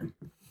poking him.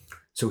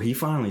 So he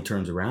finally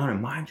turns around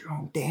and mind your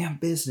own damn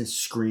business,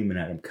 screaming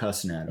at him,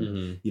 cussing at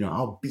him. You know,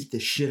 I'll beat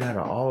the shit out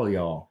of all of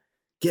y'all.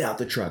 Get out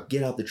the truck,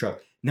 get out the truck.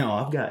 Now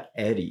I've got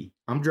Eddie.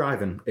 I'm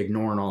driving,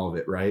 ignoring all of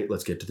it, right?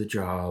 Let's get to the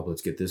job.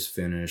 Let's get this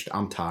finished.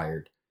 I'm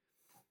tired.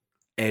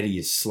 Eddie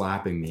is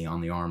slapping me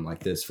on the arm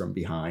like this from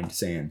behind,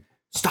 saying,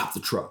 stop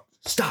the truck,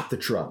 stop the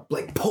truck.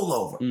 Like, pull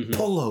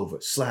over,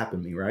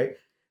 slapping me, right?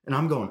 And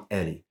I'm going,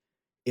 Eddie,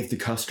 if the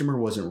customer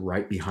wasn't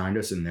right behind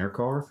us in their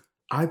car,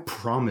 I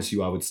promise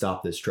you I would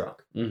stop this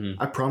truck.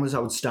 I promise I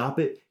would stop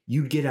it.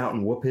 You'd get out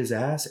and whoop his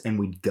ass and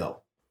we'd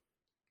go.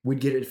 We'd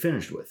get it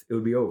finished with. It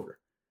would be over.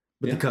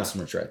 But the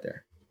customer's right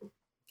there.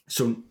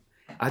 So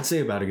I'd say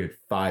about a good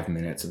 5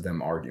 minutes of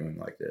them arguing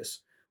like this.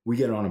 We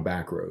get on a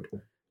back road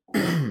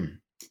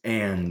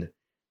and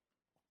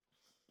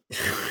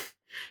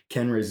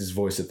Ken raised his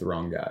voice at the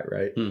wrong guy,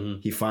 right?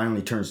 He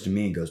finally turns to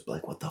me and goes,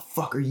 Blake, what the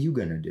fuck are you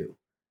going to do?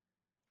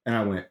 And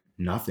I went,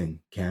 nothing,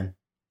 Ken.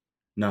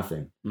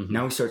 Nothing.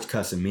 Now he starts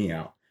cussing me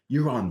out.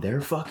 You're on their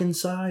fucking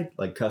side?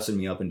 Like cussing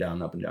me up and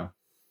down, up and down.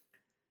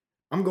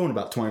 I'm going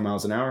about 20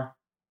 miles an hour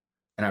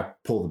and I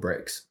pull the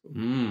brakes.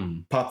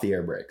 Pop the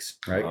air brakes,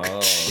 right?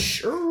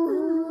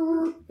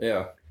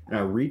 Yeah. And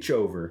I reach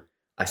over.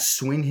 I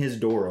swing his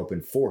door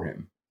open for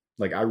him.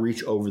 Like I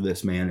reach over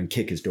this man and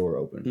kick his door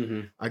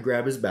open. I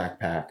grab his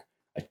backpack.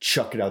 I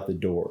chuck it out the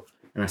door.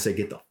 And I say,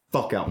 get the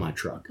fuck out my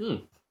truck.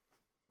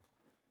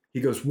 He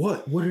goes,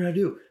 what? What did I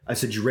do? I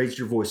said, you raised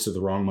your voice to the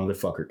wrong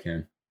motherfucker,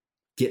 Ken.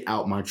 Get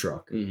out my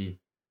truck. And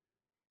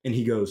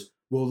he goes,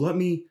 well, let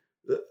me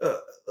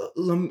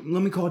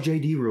call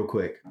JD real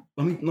quick.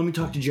 Let me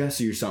talk to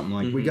Jesse or something.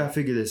 Like, we got to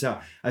figure this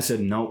out. I said,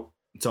 nope,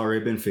 it's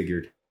already been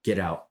figured. Get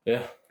out.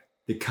 Yeah.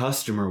 The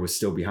customer was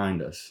still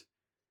behind us.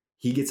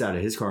 He gets out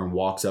of his car and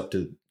walks up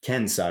to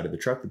Ken's side of the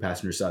truck, the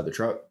passenger side of the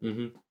truck.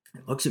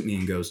 Looks at me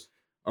and goes,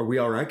 are we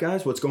all right,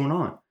 guys? What's going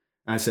on?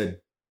 I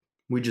said,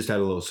 we just had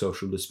a little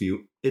social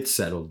dispute. It's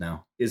settled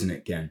now, isn't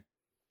it, Ken?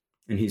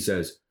 And he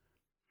says,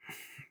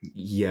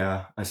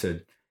 yeah. I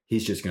said,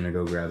 he's just going to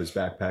go grab his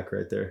backpack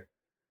right there.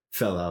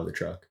 Fell out of the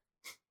truck.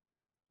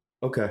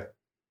 Okay.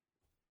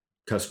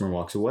 Customer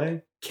walks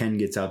away. Ken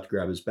gets out to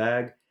grab his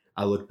bag.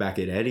 I looked back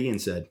at Eddie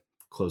and said,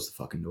 close the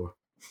fucking door.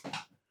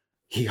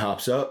 He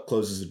hops up,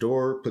 closes the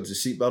door, puts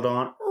his seatbelt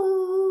on.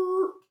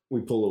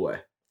 We pull away.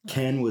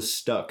 Ken was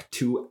stuck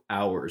 2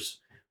 hours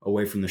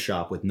away from the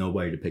shop with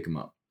nobody to pick him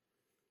up.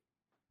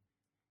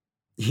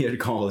 He had to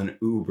call an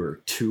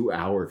Uber 2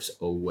 hours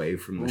away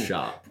from the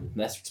shop.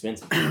 That's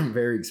expensive.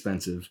 Very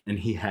expensive. And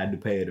he had to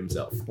pay it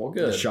himself. Well,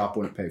 good. The shop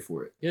wouldn't pay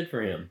for it. Good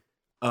for him.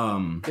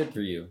 Good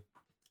for you.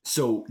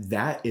 So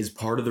that is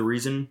part of the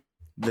reason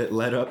that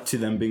led up to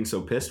them being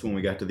so pissed when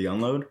we got to the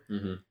unload.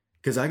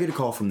 Because I get a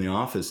call from the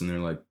office and they're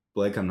like,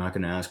 Blake, I'm not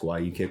going to ask why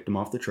you kicked him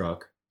off the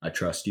truck. I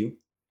trust you.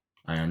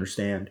 I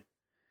understand.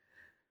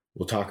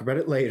 We'll talk about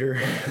it later.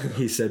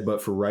 He said,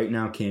 but for right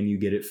now, can you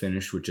get it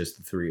finished with just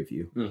the three of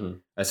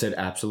you? I said,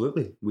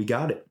 absolutely. We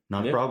got it.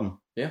 Not a problem.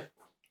 Yeah.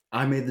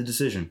 I made the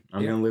decision.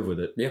 I'm going to live with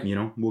it. Yeah. You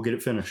know, we'll get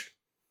it finished.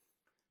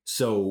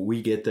 So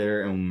we get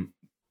there and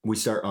we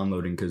start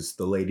unloading because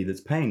the lady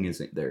that's paying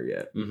isn't there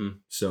yet.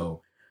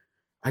 So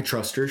I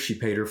trust her. She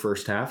paid her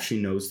first half. She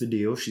knows the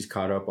deal. She's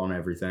caught up on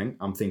everything.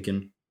 I'm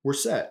thinking, we're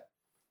set.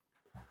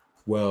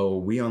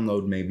 Well, we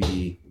unload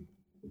maybe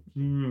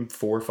 4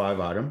 or 5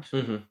 items.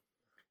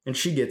 And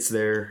she gets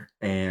there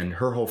and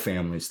her whole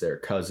family's there.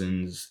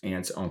 Cousins,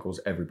 aunts, uncles,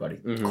 everybody.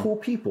 Cool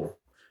people.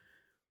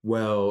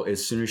 Well,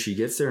 as soon as she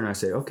gets there and I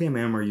say, okay,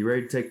 ma'am, are you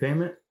ready to take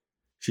payment?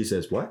 She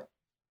says, what?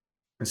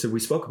 I said, we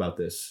spoke about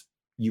this.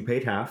 You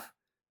paid half.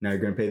 Now you're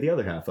going to pay the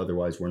other half.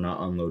 Otherwise, we're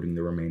not unloading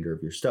the remainder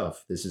of your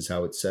stuff. This is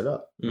how it's set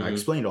up. I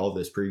explained all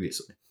this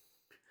previously.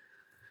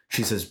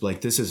 She says,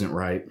 Blake, this isn't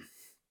right.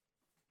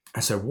 I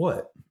said,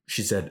 what?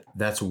 She said,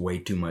 that's way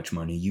too much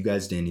money. You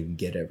guys didn't even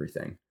get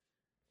everything.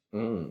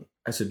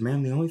 I said,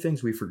 ma'am, the only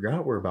things we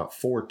forgot were about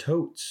 4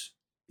 totes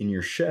in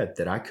your shed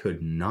that I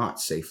could not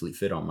safely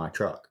fit on my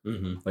truck.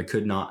 Like,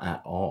 could not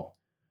at all.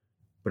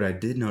 But I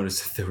did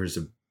notice that there was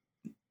a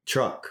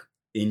truck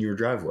in your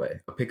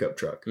driveway, a pickup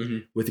truck,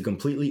 with a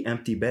completely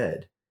empty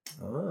bed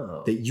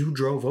that you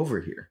drove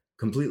over here,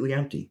 completely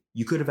empty.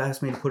 You could have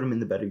asked me to put him in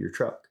the bed of your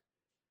truck,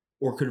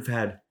 or could have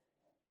had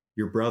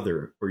your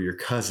brother or your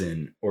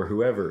cousin or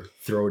whoever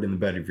throw it in the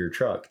bed of your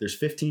truck. There's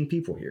 15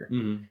 people here.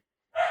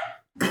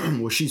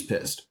 Well, she's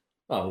pissed.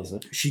 Obviously.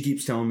 She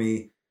keeps telling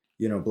me,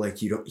 Blake,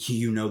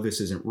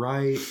 this isn't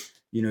right.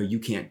 You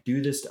can't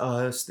do this to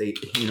us. They,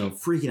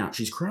 freaking out.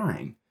 She's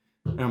crying.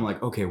 And I'm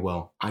like, okay,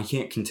 well, I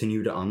can't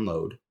continue to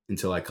unload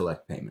until I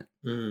collect payment.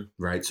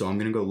 Right? So I'm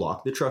going to go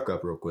lock the truck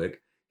up real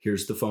quick.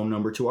 Here's the phone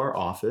number to our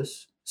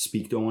office.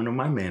 Speak to one of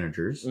my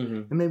managers.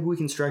 And maybe we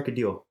can strike a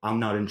deal. I'm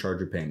not in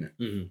charge of payment.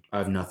 I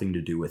have nothing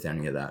to do with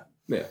any of that.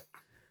 Yeah.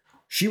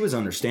 She was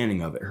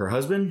understanding of it. Her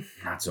husband,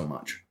 not so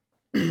much.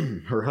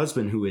 Her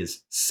husband, who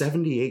is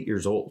 78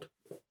 years old,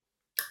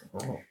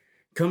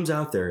 comes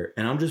out there,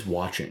 and I'm just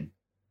watching.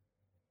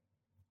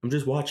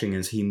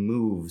 As he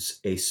moves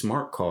a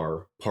smart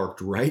car parked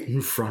right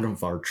in front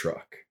of our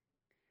truck.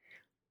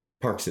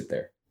 Parks it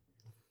there.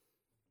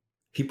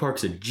 He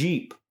parks a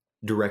Jeep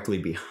directly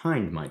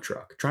behind my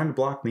truck, trying to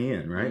block me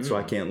in, right? So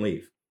I can't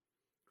leave.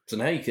 So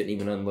now you couldn't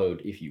even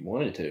unload if you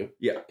wanted to.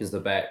 Yeah. Because the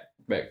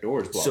back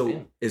door is blocked in.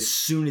 So as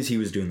soon as he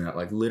was doing that,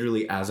 like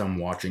literally as I'm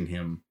watching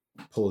him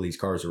pull these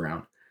cars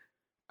around,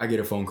 I get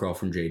a phone call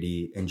from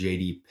JD, and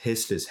JD,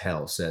 pissed as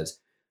hell, says,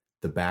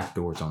 the back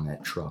doors on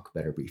that truck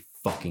better be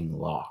fucking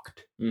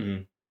locked.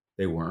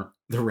 They weren't.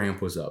 The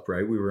ramp was up,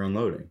 right? We were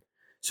unloading.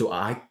 So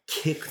I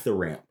kick the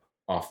ramp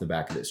off the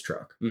back of this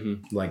truck.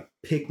 Like,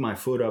 pick my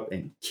foot up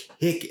and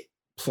kick it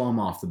plumb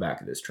off the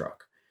back of this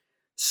truck.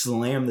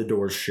 Slam the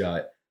doors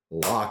shut,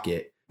 lock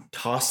it,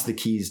 toss the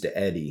keys to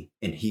Eddie,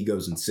 and he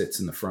goes and sits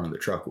in the front of the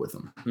truck with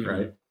him,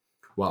 right?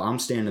 While I'm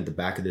standing at the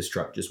back of this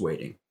truck just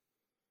waiting.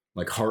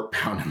 Like, heart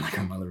pounding like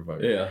a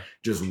motherfucker. Yeah.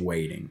 Just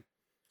waiting.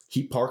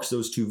 He parks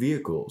those 2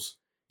 vehicles,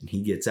 and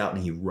he gets out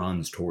and he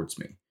runs towards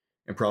me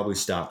and probably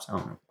stops, I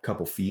don't know, a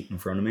couple feet in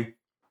front of me.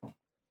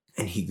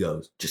 And he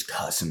goes, just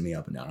cussing me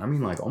up and down. I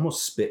mean, like,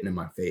 almost spitting in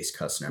my face,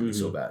 cussing at me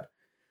so bad.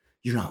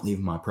 You're not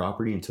leaving my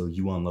property until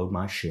you unload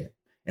my shit.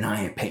 And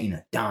I ain't paying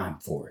a dime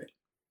for it.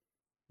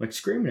 Like,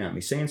 screaming at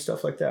me, saying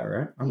stuff like that,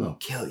 right? I'm going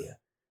to kill you.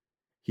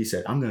 He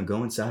said, I'm going to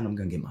go inside and I'm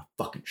going to get my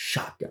fucking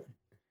shotgun.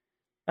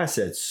 I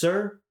said,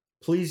 sir,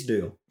 please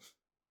do.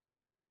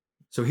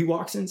 So he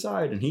walks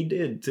inside, and he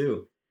did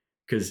too.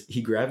 Because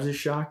he grabs his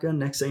shotgun.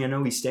 Next thing I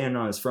know, he's standing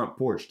on his front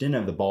porch. Didn't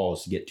have the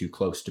balls to get too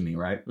close to me,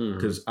 right?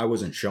 Because I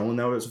wasn't showing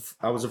that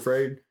I was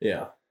afraid.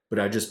 Yeah. But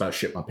I just about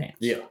shit my pants.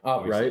 Yeah,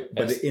 obviously. Right?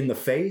 But in the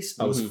face,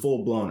 I was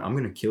full blown. I'm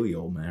going to kill you,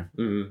 old man.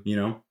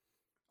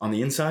 On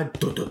the inside,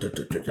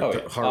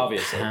 heart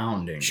obviously.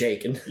 Pounding.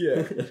 Shaking.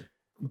 Yeah.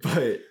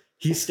 But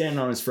he's standing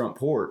on his front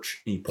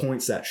porch, and he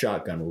points that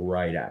shotgun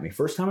right at me.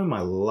 First time in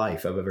my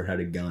life I've ever had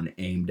a gun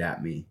aimed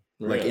at me.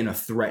 Really? Like, in a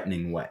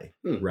threatening way.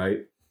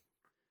 Right?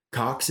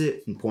 Cocks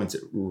it and points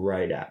it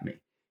right at me.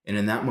 And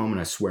in that moment,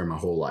 I swear my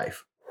whole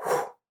life,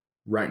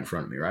 right in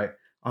front of me, right?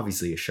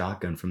 Obviously, a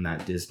shotgun from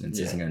that distance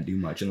isn't going to do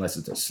much unless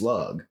it's a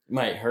slug.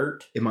 Might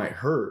hurt. It might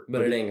hurt.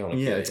 But it ain't going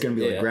to Yeah, it's going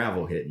to be like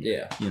gravel hitting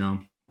you. Yeah.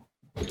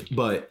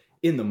 But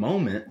in the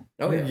moment,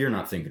 you're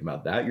not thinking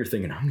about that. You're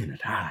thinking, I'm going to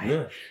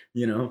die.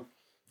 Yeah.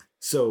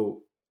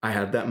 So I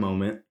had that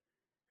moment.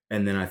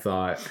 And then I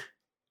thought,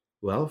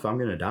 well, if I'm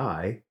going to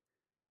die,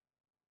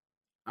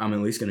 I'm at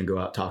least going to go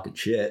out talking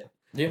shit.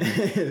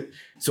 Yeah.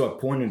 So I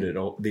pointed at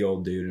the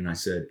old dude and I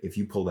said, if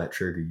you pull that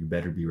trigger, you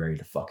better be ready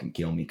to fucking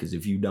kill me. Because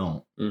if you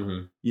don't,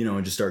 and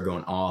just start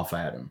going off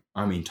at him.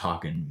 I mean,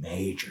 talking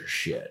major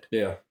shit.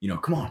 Yeah.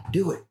 Come on,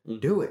 do it.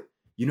 Do it.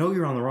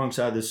 You're on the wrong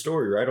side of this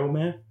story, right, old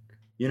man?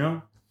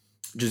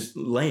 Just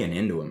laying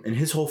into him. And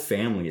his whole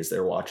family is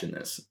there watching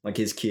this. Like,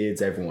 his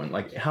kids, everyone.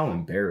 Like, how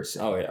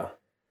embarrassing. Oh, yeah.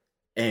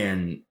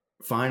 And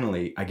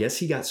finally, I guess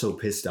he got so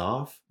pissed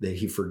off that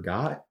he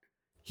forgot.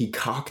 He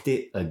cocked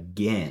it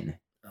again.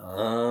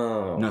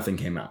 Oh. Nothing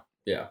came out.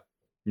 Yeah.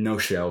 No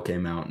shell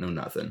came out, no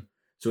nothing.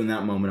 So in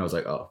that moment, I was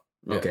like, oh,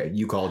 okay,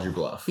 you called your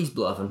bluff. He's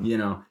bluffing.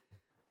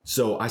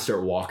 So I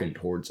start walking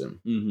towards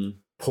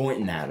him,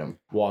 pointing at him,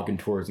 walking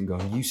towards him,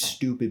 going, you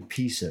stupid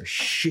piece of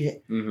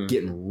shit.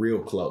 Getting real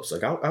close.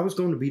 Like, I was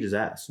going to beat his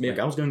ass. Like,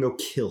 I was going to go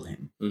kill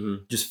him.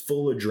 Just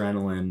full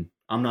adrenaline.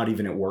 I'm not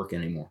even at work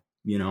anymore.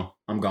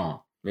 I'm gone.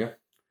 Yeah.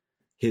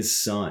 His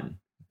son,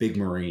 big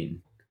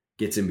Marine,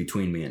 gets in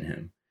between me and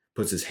him.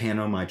 Puts his hand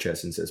on my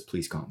chest and says,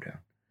 please calm down.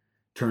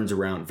 Turns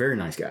around, very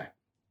nice guy.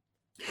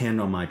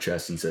 Hand on my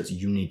chest and says,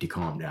 you need to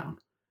calm down.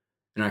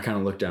 And I kind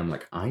of looked at him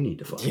like, I need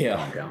to fucking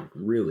calm down.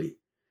 Really?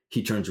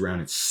 He turns around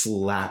and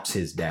slaps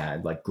his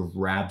dad, like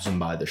grabs him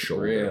by the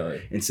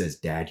shoulder and says,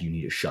 "Dad, you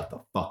need to shut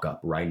the fuck up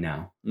right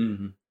now."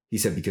 Mm-hmm. He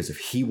said, "Because if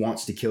he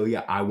wants to kill you,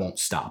 I won't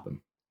stop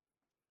him."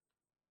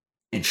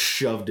 And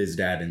shoved his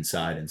dad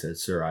inside and said,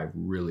 "Sir, I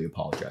really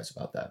apologize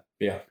about that."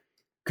 Yeah.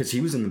 Because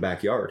he was in the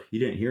backyard. He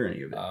didn't hear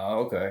any of it.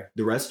 Oh, okay.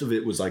 The rest of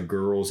it was like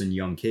girls and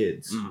young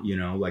kids, you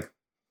know, like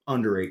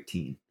under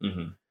 18.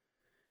 Mm-hmm.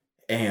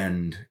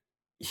 And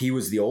he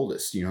was the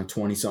oldest, you know,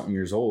 20-something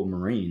years old,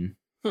 Marine.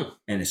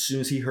 And as soon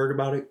as he heard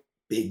about it,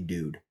 big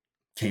dude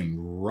came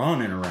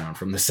running around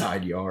from the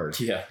side yard.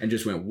 Yeah. And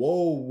just went,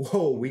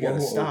 whoa, we got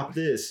to stop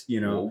this.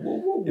 You know,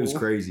 whoa. It was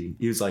crazy.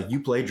 He was like,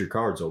 "You played your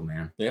cards, old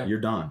man. Yeah.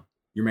 You're done.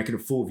 You're making a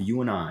fool of you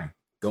and I.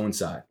 Go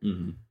inside."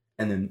 Mm-hmm.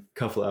 And then a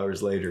couple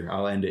hours later,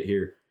 I'll end it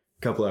here.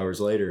 A couple hours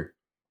later,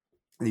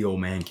 the old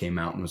man came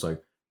out and was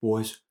like,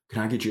 "Boys,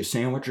 can I get you a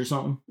sandwich or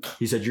something?"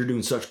 He said, "You're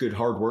doing such good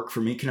hard work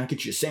for me. Can I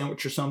get you a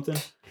sandwich or something?"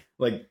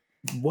 Like,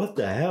 what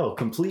the hell?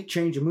 Complete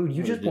change of mood.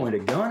 You just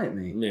pointed a gun at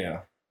me.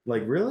 Yeah.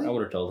 Like, really? I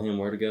would have told him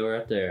where to go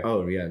right there.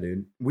 Oh, yeah,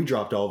 dude. We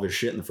dropped all of his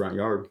shit in the front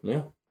yard.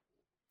 Yeah.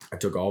 I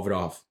took all of it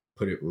off,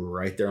 put it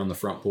right there on the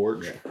front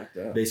porch. Yeah, like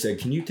that. They said,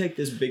 "Can you take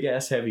this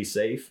big-ass heavy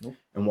safe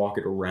and walk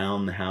it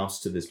around the house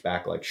to this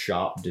back, like,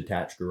 shop,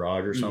 detached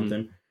garage or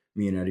something?"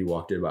 Me and Eddie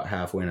walked it about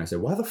halfway, and I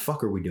said, "Why the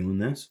fuck are we doing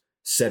this?"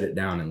 Set it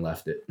down and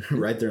left it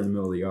right there in the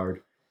middle of the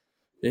yard.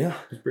 Yeah,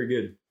 it was pretty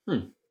good.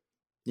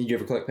 Did you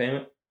ever collect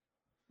payment?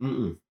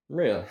 Mm-mm.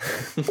 Really?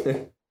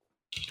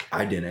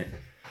 I didn't.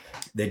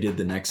 They did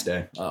the next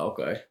day. Oh,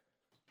 okay.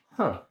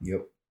 Huh.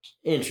 Yep.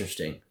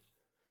 Interesting.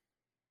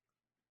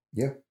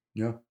 Yeah.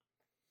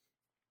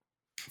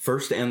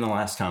 First and the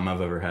last time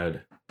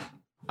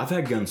I've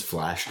had guns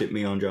flashed at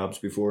me on jobs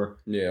before.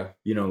 Yeah.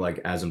 You know, like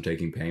as I'm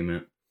taking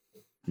payment,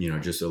 you know,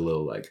 just a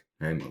little like,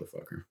 "Hey,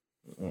 motherfucker."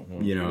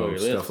 Mm-hmm. You know,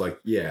 stuff like,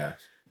 yeah.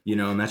 You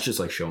know, and that's just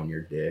like showing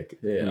your dick.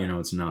 Yeah. You know,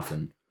 it's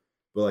nothing.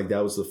 But like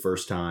that was the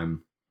first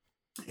time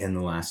and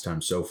the last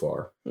time so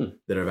far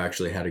that I've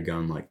actually had a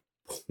gun like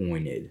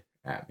pointed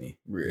at me.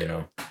 Really? You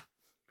know?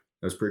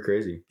 That was pretty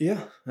crazy.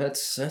 Yeah,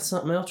 that's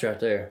something else right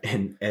there.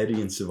 And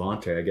Eddie and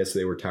Savante, I guess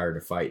they were tired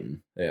of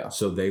fighting. Yeah.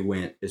 So they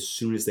went, as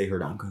soon as they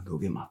heard, "I'm going to go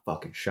get my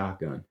fucking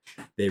shotgun,"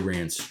 they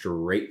ran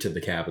straight to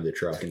the cab of the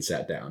truck and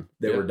sat down.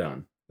 They were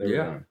done. They were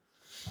done.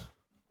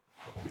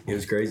 It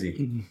was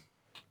crazy.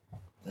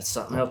 That's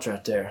something else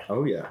right there.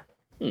 Oh, yeah.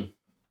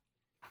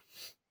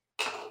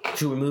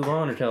 Should we move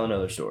on or tell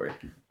another story?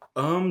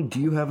 Do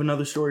you have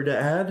another story to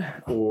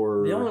add?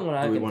 Or the only one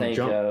I can think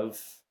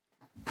of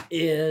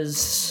is,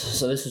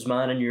 so this is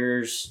mine and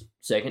yours,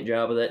 second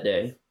job of that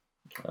day.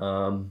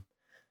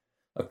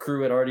 A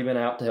crew had already been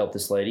out to help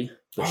this lady.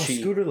 But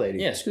scooter lady.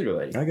 Yeah, scooter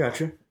lady. I got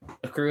you.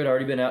 A crew had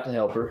already been out to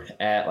help her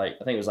at I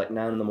think it was 9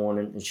 a.m,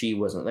 and she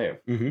wasn't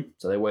there. Mm-hmm.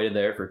 So they waited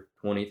there for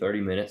 20,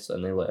 30 minutes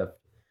and they left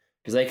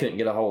because they couldn't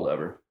get a hold of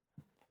her.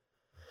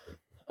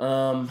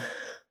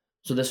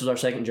 So this was our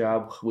second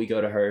job. We go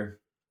to her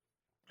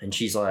and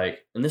she's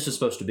like, and this is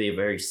supposed to be a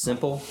very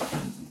simple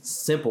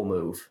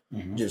move.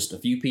 Mm-hmm. Just a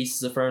few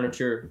pieces of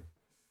furniture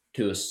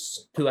to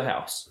a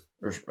house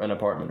or an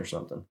apartment or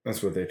something.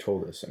 That's what they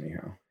told us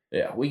anyhow.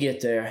 Yeah, we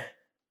get there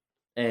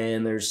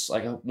and there's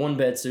like a one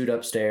bed suit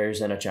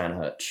upstairs and a china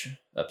hutch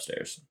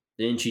upstairs.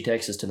 Then she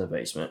takes us to the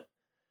basement.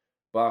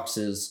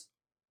 Boxes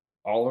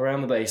all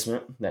around the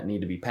basement that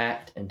need to be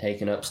packed and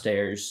taken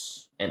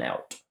upstairs and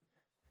out.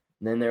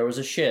 And then there was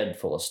a shed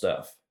full of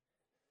stuff.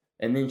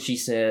 And then she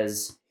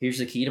says, "Here's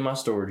the key to my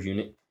storage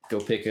unit. Go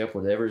pick up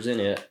whatever's in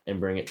it and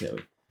bring it to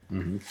me."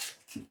 Mm-hmm.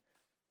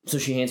 So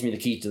she hands me the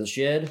key to the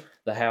shed,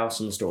 the house,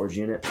 and the storage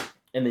unit.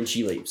 And then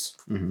she leaves.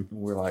 Mm-hmm.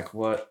 We're like,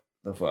 what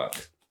the fuck?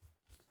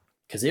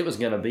 Because it was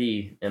going to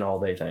be an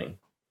all-day thing.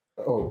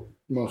 Oh,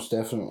 most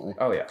definitely.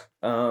 Oh, yeah.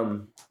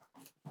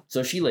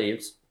 So she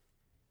leaves.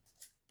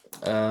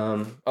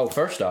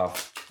 First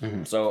off,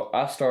 so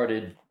I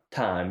started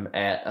time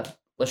at,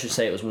 let's just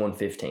say it was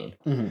 1:15.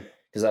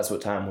 Because that's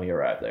what time we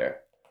arrived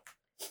there.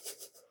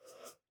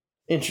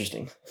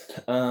 Interesting.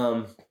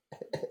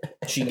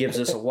 She gives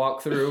us a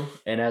walkthrough,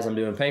 and as I'm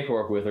doing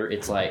paperwork with her,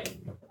 it's like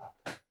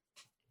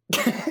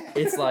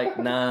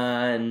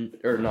 9,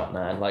 or not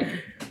 9, like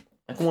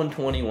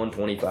 1:20,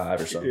 1:25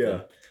 or something.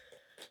 Yeah.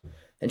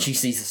 And she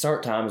sees the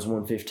start time is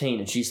 1:15,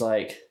 and she's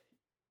like,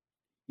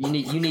 you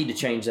need to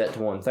change that to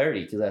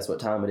 1:30 because that's what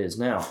time it is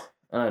now.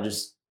 And I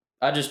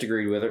just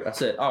agreed with her. I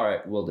said, all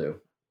right, we'll do.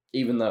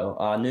 Even though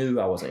I knew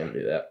I wasn't going to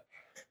do that.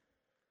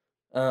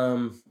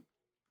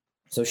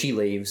 So she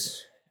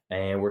leaves,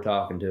 and we're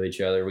talking to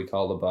each other. We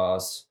call the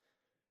boss,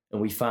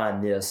 and we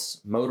find this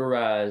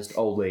motorized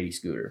old lady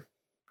scooter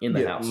in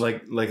the house.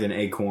 Like an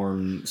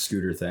Acorn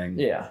scooter thing.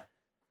 Yeah.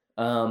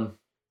 So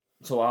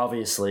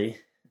obviously,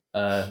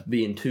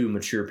 being two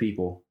mature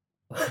people,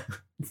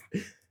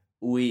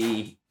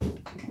 we...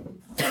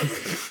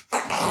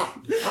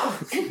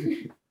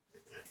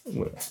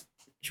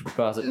 Should we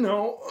pause it?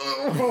 No.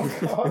 Oh,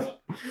 God.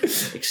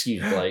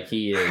 Excuse Blake.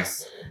 He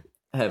is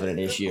having an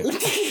issue.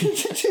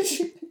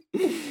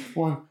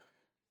 1,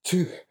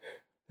 2,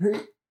 3.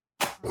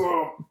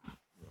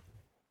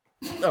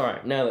 All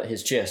right, now that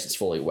his chest is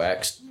fully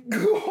waxed,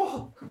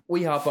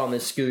 we hop on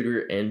this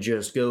scooter and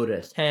just go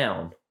to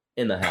town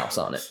in the house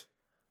on it.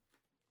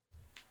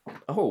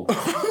 Oh.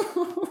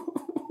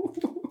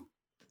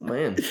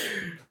 Man.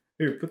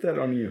 Here, put that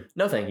on you.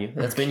 No, thank you.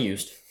 That's been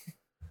used.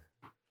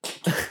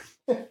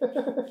 All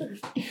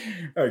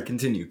right,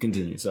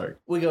 continue. Sorry.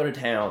 We go to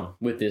town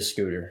with this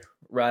scooter,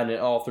 riding it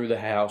all through the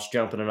house,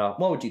 jumping it off.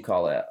 What would you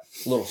call that?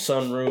 A little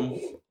sunroom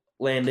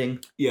landing?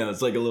 Yeah,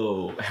 it's like a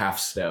little half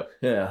step.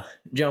 Yeah,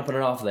 jumping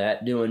it off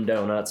that, doing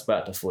donuts,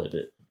 about to flip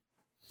it.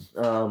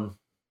 But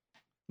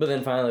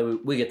then finally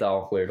we get the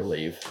all clear to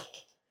leave.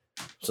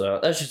 So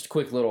that's just a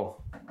quick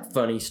little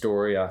funny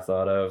story I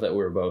thought of that we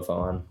were both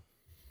on.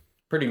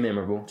 Pretty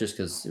memorable, just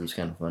because it was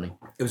kind of funny.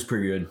 It was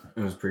pretty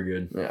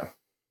good. Yeah.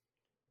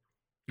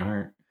 All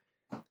right.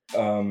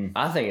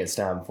 I think it's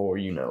time for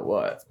you know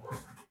what.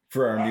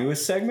 For our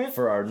newest segment?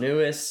 For our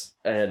newest,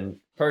 and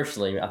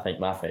personally, I think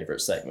my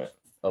favorite segment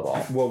of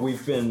all. Well,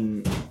 we've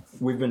been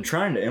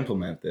trying to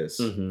implement this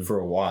for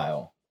a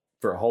while.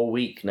 For a whole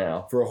week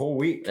now. For a whole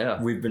week.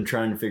 Yeah. We've been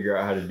trying to figure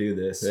out how to do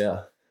this.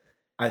 Yeah.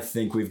 I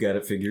think we've got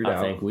it figured out.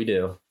 I think we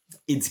do.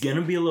 It's going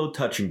to be a little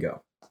touch and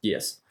go.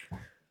 Yes.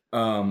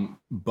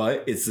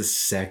 But it's a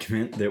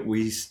segment that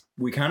we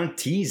kind of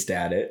teased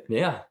at it.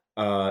 Yeah.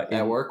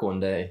 At work one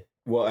day.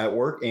 Well, at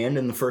work and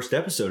in the first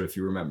episode, if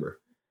you remember.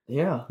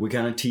 Yeah. We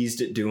kind of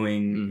teased it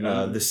doing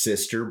the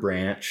sister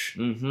branch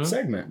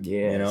segment.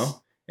 Yes. You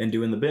know, and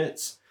doing the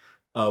bits.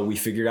 We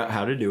figured out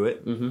how to do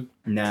it.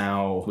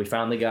 Now we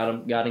finally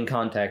got in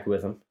contact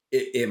with them.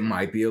 It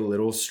might be a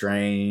little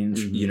strange,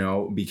 you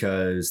know,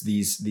 because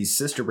these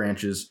sister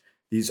branches,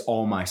 these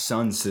All My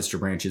Sons sister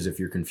branches, if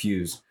you're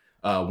confused,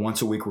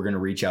 once a week we're going to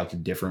reach out to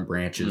different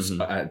branches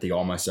at the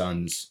All My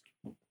Sons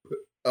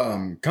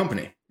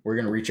company. We're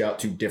going to reach out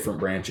to different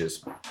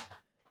branches.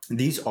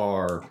 These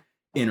are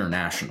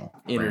international.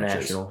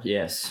 International, branches.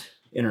 Yes.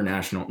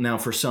 International. Now,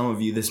 for some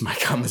of you, this might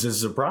come as a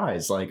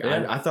surprise. Like,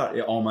 I thought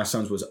All My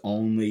Sons was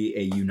only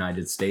a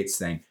United States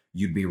thing.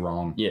 You'd be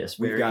wrong. Yes,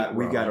 we've got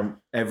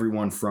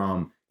everyone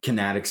from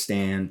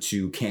Kazakhstan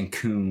to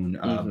Cancun,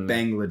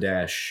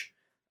 Bangladesh,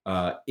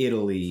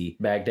 Italy,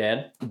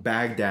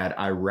 Baghdad,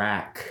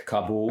 Iraq,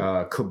 Kabul,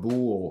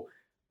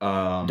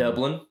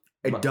 Dublin,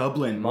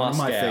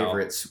 Moscow.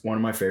 One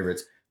of my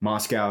favorites.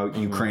 Moscow,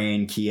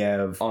 Ukraine,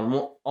 Kiev.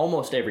 On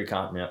almost every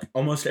continent.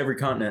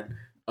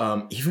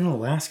 Even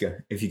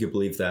Alaska, if you could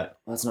believe that.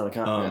 That's not a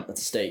continent.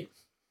 That's a state.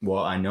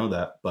 Well, I know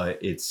that, but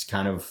it's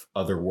kind of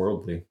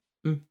otherworldly.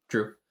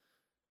 True.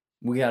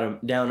 We got them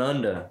down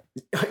under.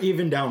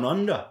 Even down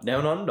under.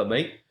 Down under,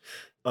 mate.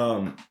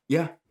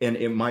 Yeah, and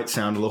it might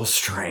sound a little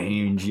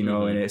strange, you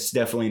know, and it's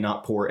definitely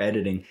not poor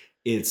editing.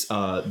 It's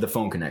the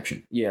phone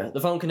connection. Yeah,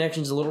 the phone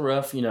connection's a little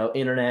rough. You know,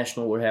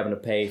 international, we're having to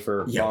pay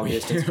for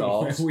long-distance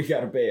calls. We got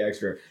to pay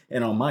extra.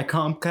 And on my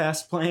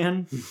Comcast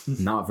plan,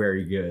 not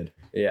very good.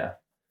 Yeah.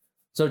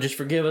 So just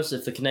forgive us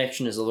if the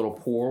connection is a little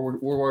poor.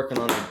 We're working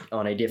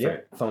on a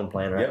different phone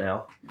plan right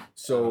now.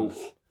 So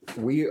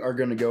we are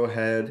going to go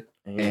ahead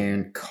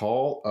and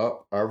call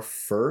up our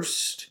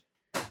first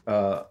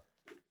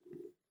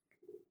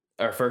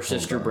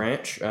sister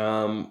branch.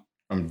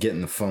 I'm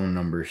getting the phone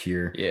number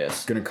here.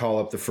 Yes. Going to call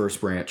up the first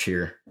branch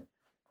here.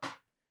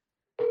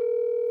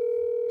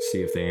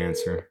 See if they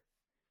answer.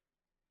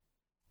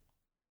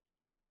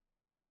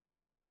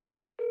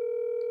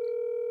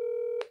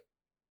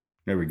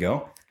 There we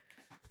go.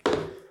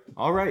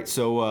 All right,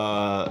 so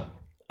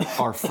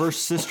our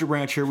first sister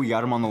branch here, we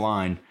got them on the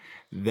line.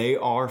 They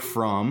are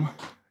from,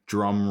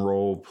 drum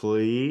roll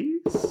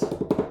please,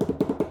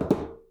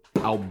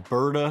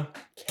 Alberta,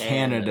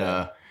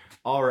 Canada.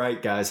 All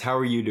right, guys, how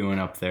are you doing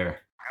up there?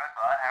 Good,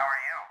 bud. How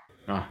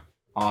are you?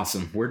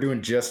 Awesome. We're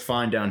doing just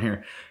fine down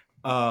here.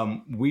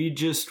 We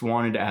just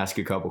wanted to ask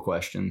a couple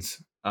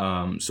questions.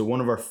 So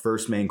one of our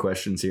first main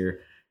questions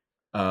here.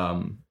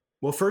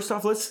 Well, first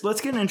off,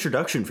 let's get an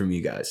introduction from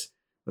you guys.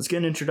 Let's get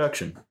an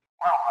introduction.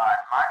 Well,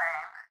 my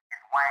name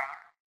is Wayne.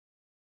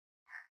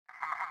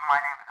 My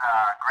name's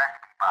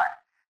Gretzky, but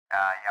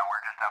yeah,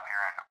 we're just up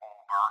here in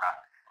Alberta.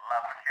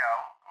 Love the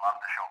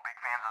show. Big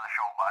fans of the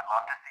show, bud.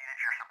 Love to see that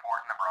you're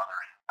supporting the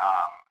brothers.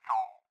 So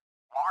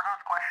what were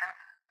those questions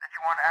that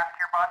you wanted to ask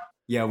here, bud?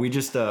 Yeah, we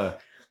just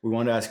we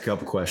wanted to ask a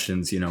couple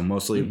questions, you know,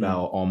 mostly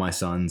about All My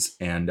Sons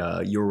and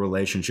your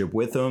relationship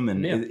with them,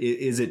 and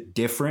is it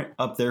different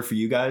up there for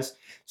you guys?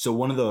 So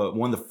one of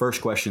the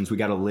first questions, we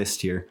got a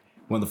list here.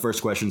 One of the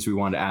first questions we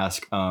wanted to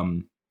ask,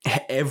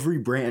 every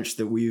branch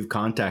that we've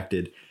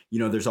contacted, you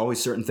know, there's always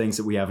certain things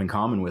that we have in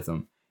common with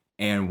them.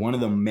 And one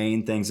of the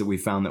main things that we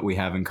found that we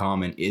have in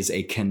common is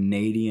a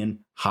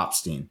Canadian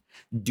Hopstein.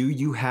 Do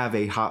you have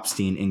a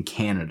Hopstein in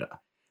Canada?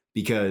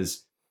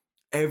 Because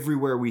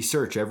everywhere we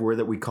search, everywhere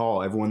that we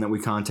call, everyone that we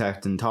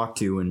contact and talk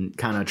to and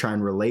kind of try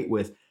and relate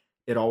with,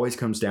 it always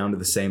comes down to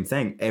the same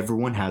thing.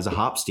 Everyone has a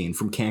Hopstein,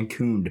 from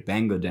Cancun to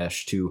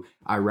Bangladesh to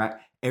Iraq.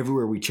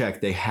 Everywhere we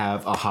check, they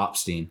have a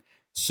Hopstein.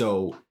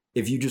 So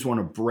if you just want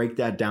to break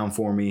that down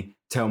for me,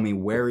 tell me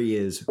where he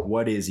is,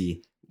 what is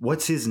he,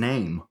 what's his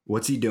name,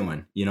 what's he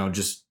doing? You know,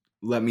 just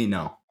let me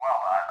know. Well,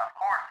 of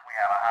course we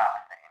have a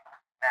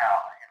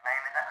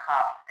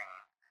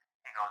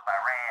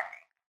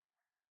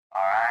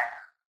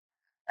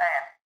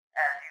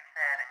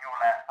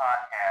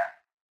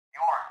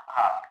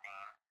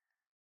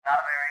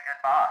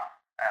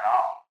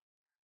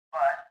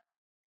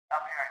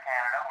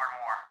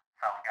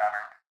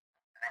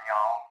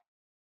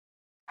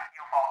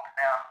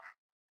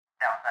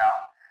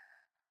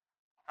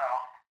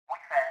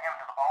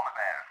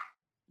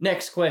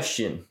Next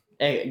question.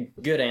 Hey,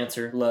 good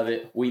answer. Love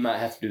it. We might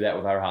have to do that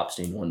with our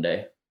Hopstein one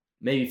day.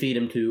 Maybe feed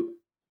them to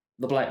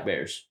the black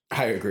bears.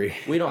 I agree.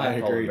 We don't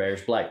have polar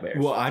bears, black bears.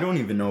 Well, I don't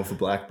even know if a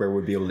black bear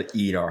would be able to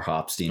eat our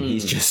Hopstein.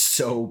 He's just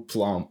so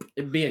plump.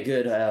 It'd be a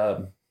good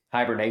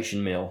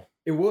hibernation meal.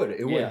 It would.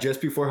 It would. Just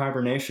before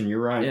hibernation.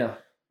 You're right. Yeah.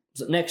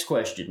 So next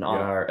question on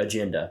our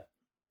agenda.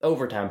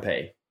 Overtime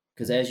pay.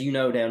 Because as you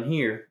know down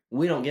here,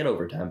 we don't get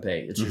overtime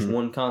pay. It's just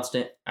one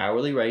constant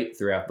hourly rate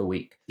throughout the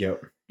week.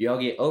 Yep. Do y'all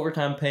get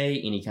overtime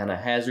pay, any kind of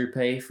hazard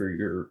pay for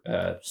your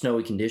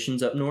snowy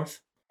conditions up north?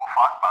 Well,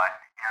 fuck, bud.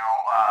 You know,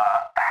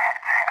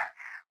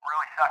 it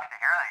really sucks to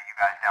hear that you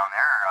guys down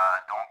there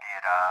don't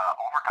get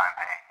overtime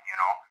pay, you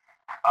know.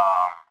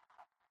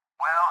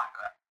 Well,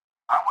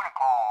 I wouldn't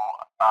call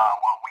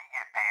what we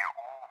get paid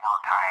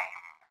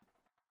overtime.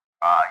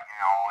 You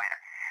know,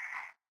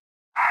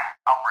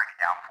 I'll break it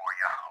down for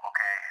you,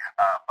 okay?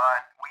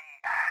 But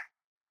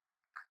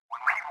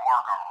when we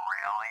work a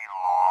really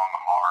long,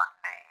 hard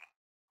day,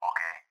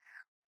 okay?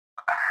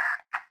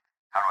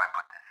 How do I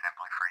put this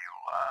simply for you?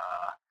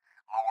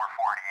 Lower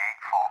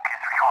 48 folk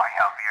is going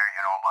up here,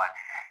 you know, but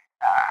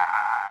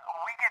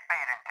we get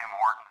paid in Tim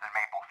Hortons and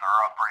maple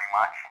syrup pretty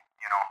much,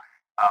 you know.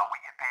 We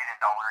get paid in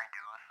dollary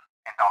do's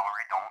and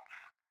dollary don'ts,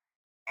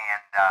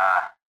 and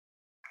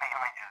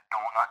mainly just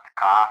donuts,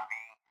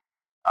 coffee,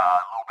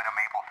 a little bit of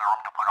maple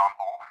syrup to put on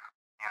both,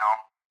 you know,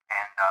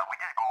 and we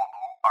just go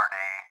about our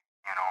day,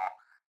 you know.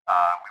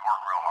 We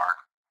work real hard,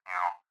 you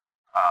know,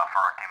 for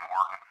our Tim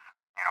Hortons,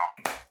 you know.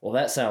 Well,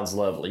 that sounds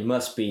lovely.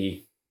 Must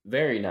be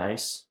very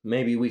nice.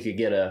 Maybe we could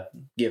get a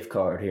gift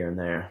card here and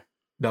there.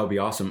 That would be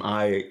awesome.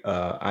 I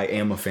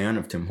am a fan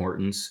of Tim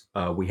Hortons.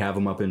 We have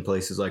them up in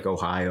places like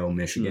Ohio,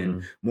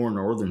 Michigan, more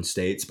northern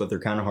states, but they're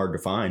kind of hard to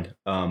find.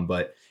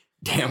 But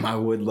damn, I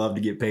would love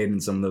to get paid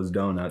in some of those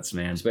donuts,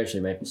 man. Especially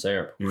maple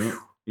syrup. You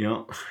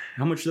know,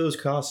 how much do those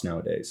cost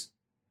nowadays?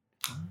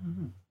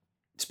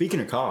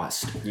 Speaking of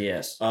cost,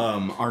 yes.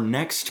 Our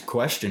next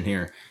question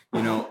here.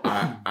 You know,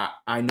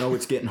 I know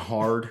it's getting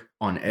hard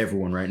on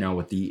everyone right now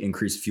with the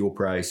increased fuel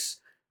price.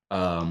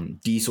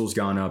 Diesel's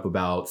gone up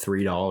about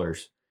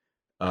 $3.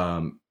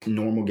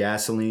 Normal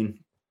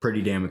gasoline,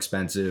 pretty damn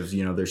expensive.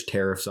 You know, there's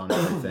tariffs on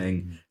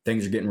everything.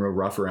 Things are getting real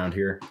rough around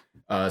here,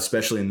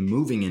 especially in the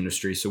moving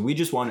industry. So we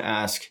just want to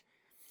ask,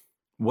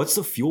 what's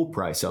the fuel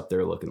price up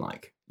there looking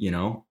like? You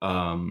know,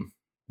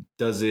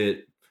 has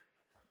it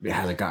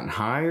gotten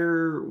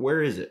higher?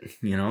 Where is it?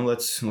 You know,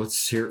 let's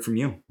hear it from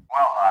you.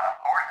 Well, of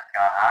course it's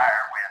gone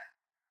higher with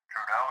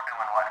Trudeau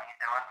doing what he's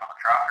doing for the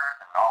truckers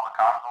and all the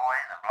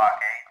convoys and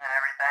blockades and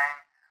everything.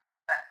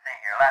 Let's see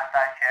here. Last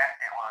I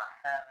checked, it was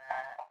 7.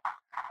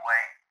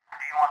 Wait,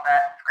 do you want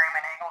that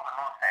Screaming Eagles or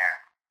Moose Hair?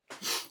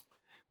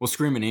 Well,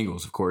 Screaming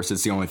Eagles, of course.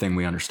 It's the only thing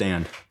we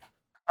understand.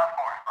 Of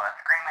course, but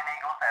Screaming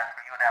Eagles, as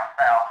for you down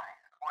south,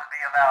 would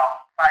be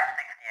about $5.60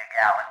 a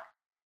gallon,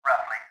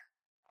 roughly.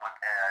 What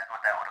that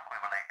would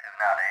equivalent to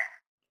nowadays.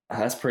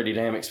 That's pretty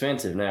damn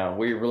expensive now.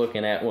 We were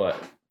looking at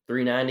what,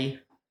 $3.90,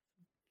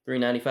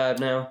 $3.95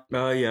 now.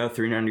 Yeah,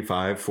 $3.95,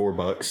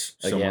 $4,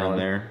 somewhere in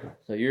there.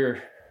 So you're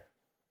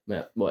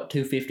what,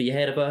 $2.50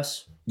 ahead of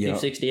us? Yep.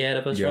 $2.60 ahead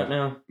of us right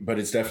now. But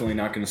it's definitely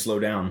not going to slow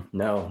down.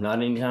 No,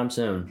 not anytime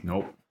soon.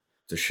 Nope,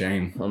 it's a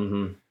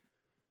shame.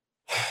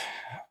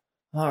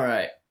 All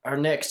right. Our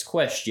next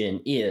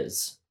question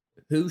is: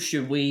 who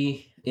should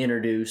we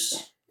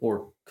introduce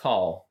or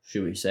call,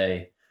 should we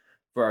say,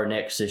 for our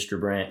next Sister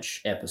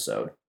Branch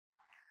episode?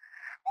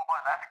 Well,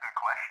 boy, that's a good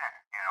question.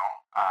 You know,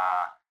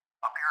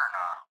 up here in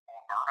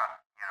Alberta,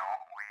 you know,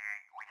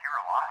 we hear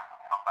a lot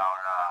about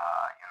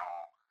you know,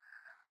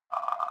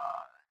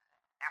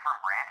 different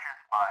branches,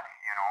 but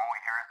you know, we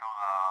hear it through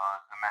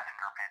the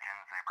messenger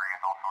pigeons. They bring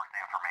us all sorts of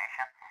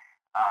information.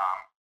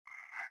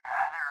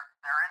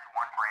 There is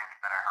one branch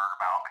that I heard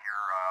about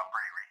here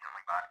pretty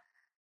recently, bud,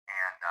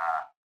 and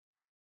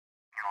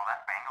you know,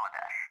 that's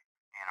Bangladesh.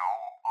 You know,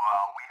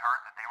 we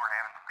heard that they were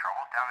having some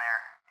troubles down there.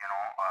 You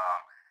know,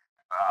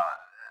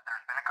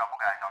 there's been a couple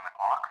guys on the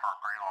clock for a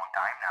pretty long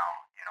time now.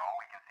 You know,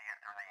 we can see it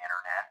through the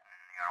internet,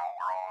 and you know,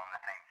 we're all in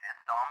the same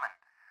system. And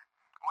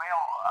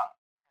well,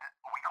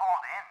 we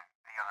called in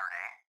the other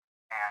day,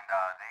 and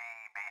they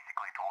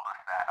basically told us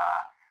that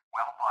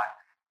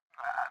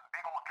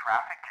big old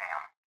traffic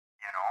jam.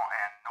 You know,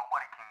 and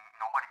nobody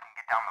can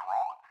get down the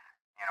roads.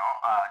 You know,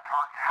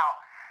 turns out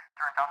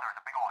there's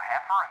a big old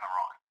heifer in the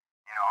road.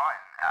 You know,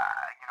 and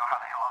you know how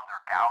they love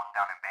their cows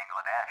down in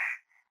Bangladesh.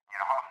 You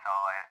know, so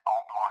it's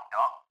all blocked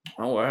up.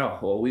 Oh, wow.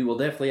 Well, we will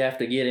definitely have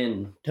to get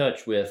in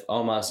touch with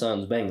All My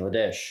Sons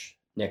Bangladesh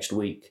next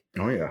week.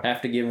 Oh, yeah.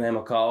 Have to give them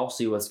a call,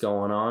 see what's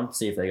going on,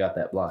 see if they got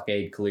that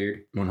blockade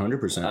cleared.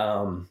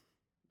 100%.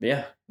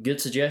 Yeah, good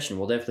suggestion.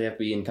 We'll definitely have to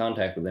be in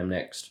contact with them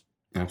next.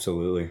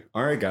 Absolutely.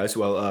 All right, guys.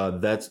 Well,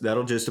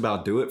 that'll just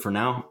about do it for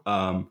now.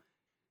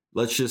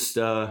 Let's just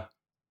well,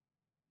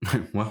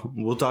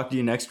 we'll talk to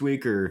you next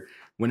week or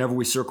whenever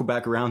we circle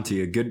back around to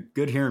you.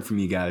 Good hearing from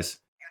you guys.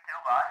 You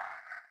too, bud.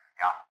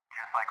 Yeah,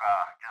 just like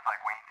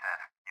Wayne said.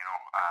 You know,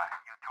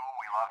 you too.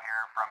 We love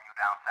hearing from you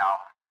down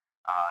south.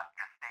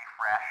 Just stay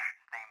fresh,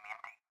 stay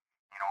minty.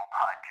 You know,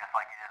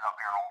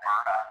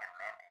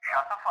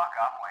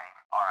 up, Wayne.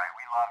 All right,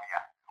 we love you.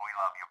 We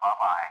love you.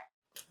 Bye-bye.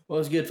 Well,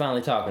 it was good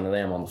finally talking to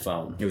them on the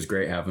phone. It was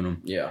great having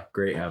them. Yeah.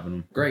 Great having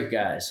them. Great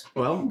guys.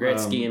 Well,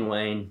 Gretzky and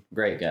Wayne,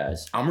 great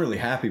guys. I'm really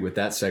happy with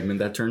that segment.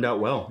 That turned out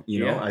well.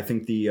 You know, I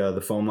think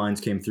the phone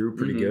lines came through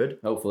pretty good.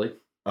 Hopefully.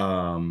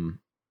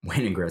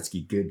 Wayne and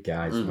Gretzky, good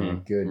guys,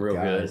 man. Good Real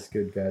guys.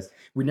 Good guys.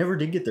 We never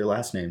did get their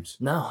last names.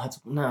 No,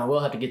 we'll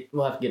have to get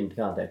into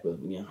contact with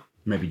them again.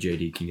 Maybe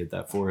JD can get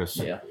that for us.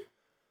 Yeah.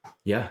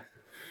 Yeah.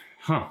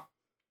 Huh.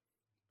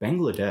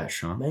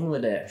 Bangladesh, huh?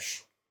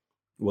 Bangladesh.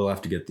 We'll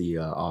have to get the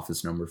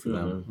office number for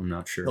them. I'm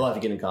not sure. We'll have to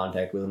get in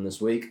contact with them this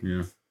week.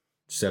 Yeah.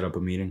 Set up a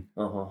meeting.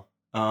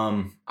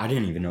 I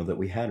didn't even know that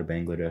we had a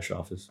Bangladesh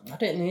office. I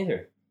didn't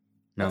either.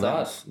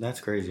 Now that's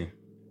crazy.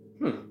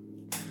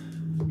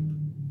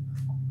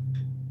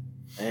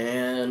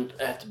 And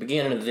at the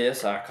beginning of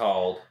this, I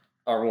called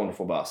our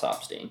wonderful boss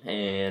Hopstein,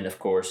 and of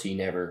course he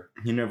never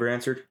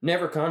answered.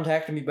 Never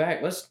contacted me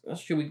back.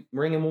 Should we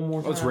ring him one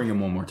more time? Let's ring him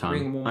one more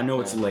time. I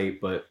know it's late,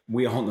 but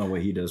we all know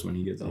what he does when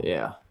he gets home.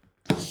 Yeah.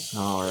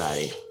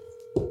 Alrighty.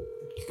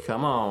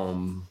 Come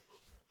on.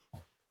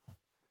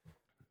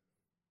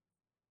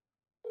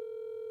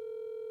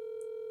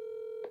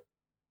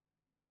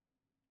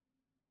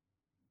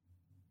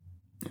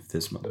 If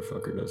this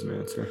motherfucker doesn't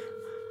answer,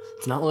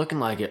 it's not looking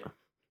like it.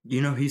 You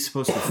know he's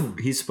supposed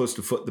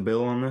to foot the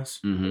bill on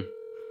this.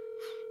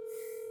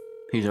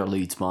 He's our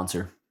lead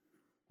sponsor.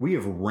 We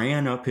have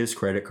ran up his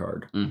credit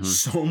card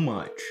so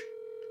much,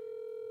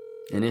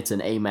 and it's an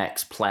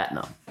Amex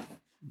Platinum,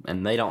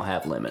 and they don't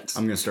have limits.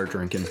 I'm gonna start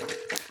drinking.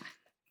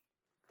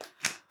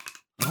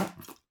 Please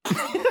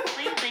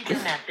leave your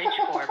message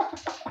for.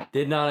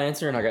 Did not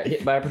answer, and I got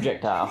hit by a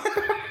projectile.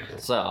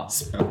 So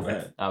Smell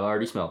that. I've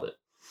already smelled it.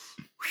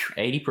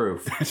 80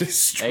 proof.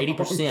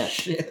 80%.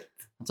 Shit.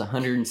 That's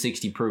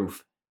 160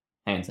 proof.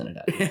 Hand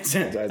sanitizer.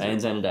 Hand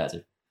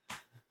sanitizer.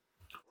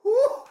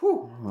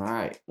 All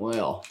right.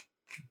 Well,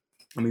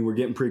 I mean, we're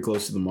getting pretty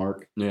close to the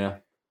mark. Yeah.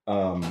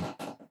 I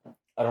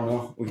don't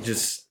know.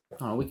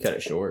 We cut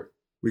it short.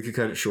 We could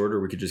cut it short, or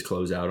we could just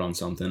close out on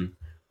something.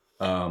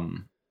 What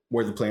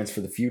are the plans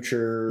for the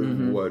future?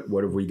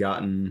 What have we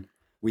gotten?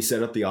 We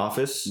set up the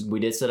office. We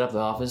did set up the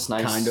office.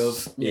 Nice. Kind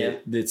of. Yeah.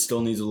 It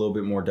still needs a little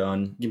bit more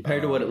done.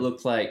 Compared to what it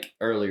looked like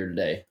earlier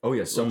today. Oh,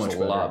 yeah. So much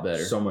better. A lot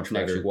better. So much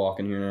better. Actually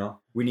walking here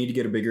now. We need to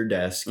get a bigger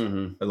desk.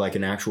 Like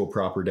an actual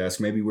proper desk.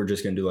 Maybe we're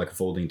just going to do like a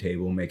folding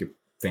table, make it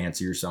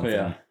fancy or something.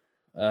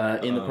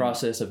 Yeah. In the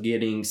process of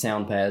getting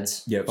sound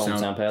pads. Yep.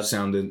 Sound pads.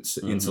 Sound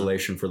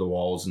insulation for the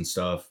walls and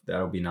stuff.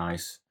 That'll be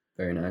nice.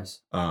 Very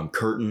nice.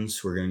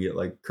 Curtains. We're going to get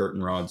like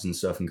curtain rods and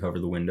stuff and cover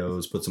the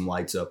windows. Put some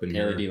lights up in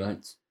here. LED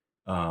lights.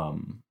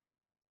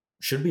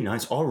 Should be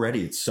nice.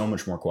 Already, it's so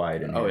much more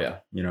quiet in here. Oh, yeah.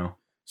 You know,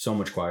 so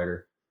much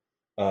quieter.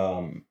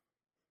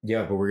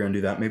 Yeah, but we're going to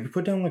do that. Maybe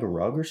put down like a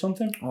rug or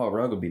something. Oh, a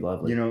rug would be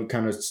lovely. You know,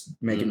 kind of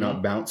make it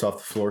not bounce off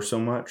the floor so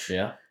much.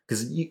 Yeah.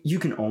 Because you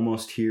can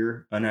almost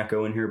hear an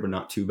echo in here, but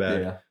not too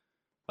bad.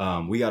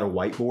 Yeah. We got a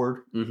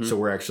whiteboard, so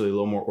we're actually a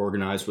little more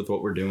organized with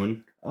what we're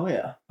doing. Oh,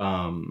 yeah.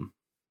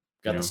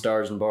 Got the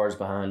stars and bars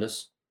behind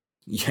us.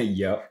 Yeah,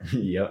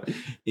 yep.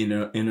 In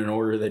an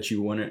order that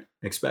you wouldn't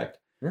expect.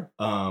 Yeah.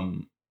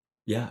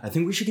 Yeah, I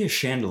think we should get a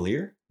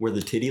chandelier where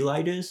the titty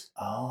light is.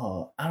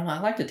 Oh, I don't know. I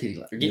like the titty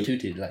light. Or get two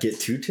titty lights. Get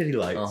two titty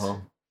lights.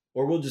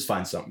 Or we'll just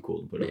find something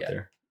cool to put up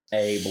there.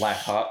 A Black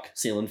Hawk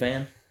ceiling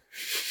fan.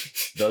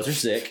 Those are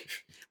sick.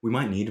 We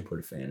might need to put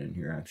a fan in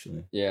here,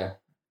 actually. Yeah.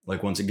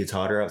 Like once it gets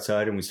hotter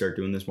outside and we start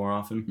doing this more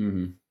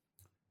often.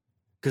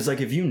 Because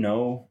like if you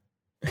know,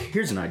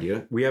 here's an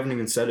idea. We haven't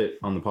even said it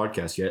on the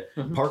podcast yet.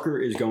 Parker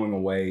is going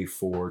away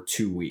for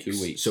 2 weeks.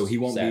 2 weeks. So he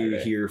won't be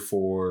here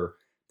for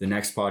the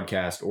next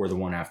podcast or the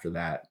one after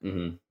that.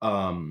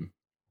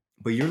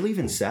 But you're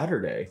leaving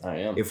Saturday. I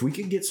am. If we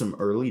could get some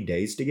early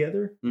days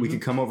together, we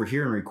could come over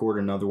here and record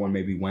another one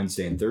maybe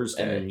Wednesday and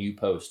Thursday. And then you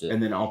post it.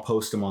 And then I'll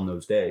post them on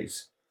those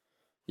days.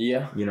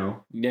 Yeah. You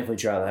know? You definitely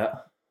try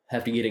that.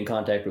 Have to get in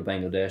contact with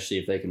Bangladesh, see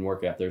if they can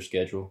work out their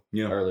schedule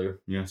earlier.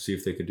 Yeah, see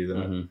if they could do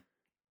that.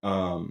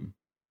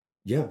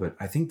 Yeah, but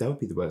I think that would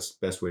be the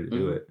best way to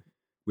do it.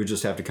 We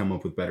just have to come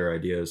up with better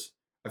ideas.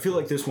 I feel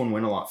like this one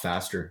went a lot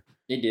faster.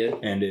 It did.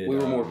 And we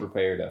were more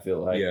prepared, I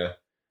feel like. Yeah.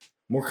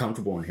 More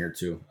comfortable in here,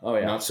 too. Oh,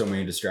 yeah. Not so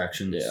many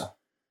distractions. Yeah.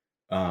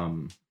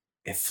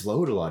 It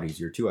flowed a lot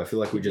easier, too. I feel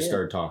like we just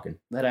started talking.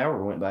 That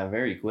hour went by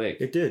very quick.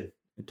 It did.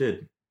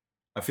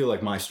 I feel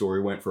like my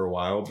story went for a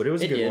while, but it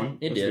was a good one.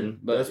 It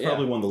did. But that's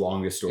probably one of the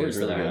longest stories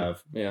that we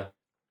have. Yeah.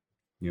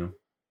 You know?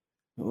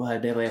 Well, I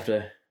definitely have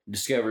to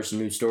discover some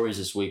new stories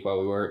this week while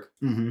we work.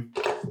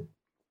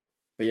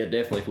 But yeah,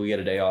 definitely if we get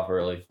a day off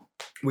early.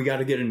 We got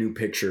to get a new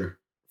picture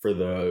for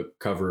the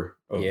cover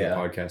of the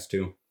podcast,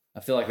 too. I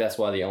feel like that's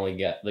why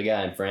the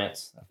guy in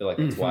France, I feel like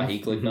that's why he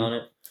clicked on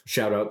it.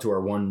 Shout out to our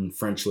one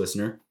French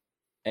listener.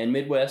 And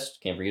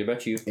Midwest, can't forget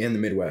about you. And the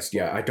Midwest,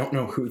 yeah. I don't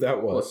know who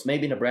that was. Well,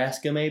 maybe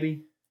Nebraska,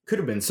 maybe? Could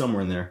have been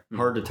somewhere in there.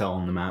 Hard to tell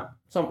on the map.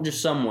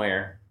 Just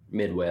somewhere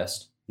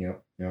Midwest.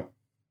 Yep.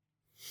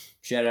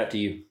 Shout out to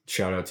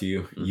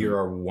you. You're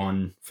our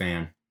one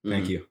fan.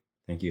 Thank you.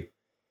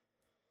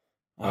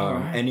 All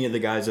right. Any of the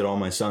guys at All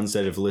My Sons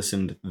that have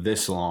listened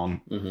this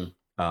long,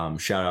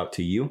 shout out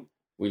to you.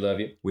 We love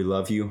you. We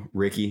love you.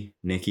 Ricky,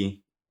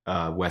 Nikki,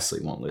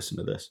 Wesley won't listen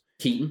to this.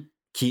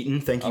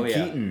 Keaton, thank you,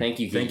 Keaton. Thank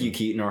you,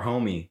 Keaton, our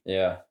homie.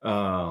 Yeah.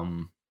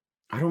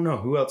 I don't know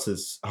who else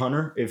is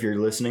Hunter. If you're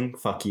listening,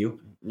 fuck you.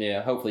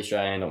 Yeah. Hopefully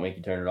Cheyenne don't make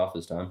you turn it off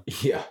this time.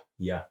 Yeah.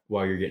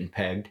 While you're getting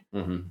pegged.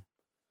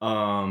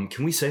 Mm-hmm.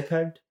 Can we say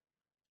pegged?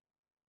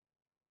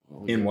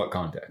 In what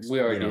context? We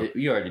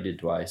already did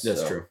twice.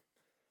 That's true.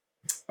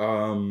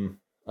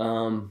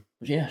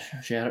 Yeah.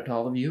 Shout out to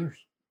all the viewers.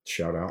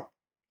 Shout out.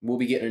 We'll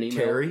be getting an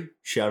email. Terry.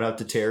 Shout out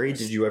to Terry.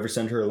 Did you ever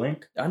send her a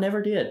link? I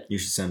never did. You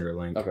should send her a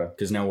link. Okay.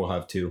 Because now we'll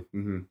have two.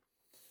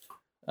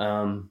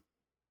 Mm-hmm.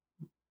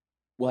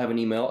 We'll have an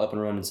email up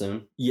and running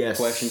soon. Yes.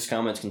 Questions,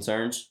 comments,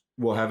 concerns.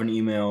 We'll have an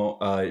email.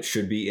 It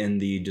should be in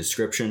the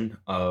description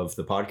of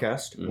the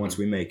podcast once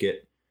we make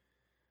it.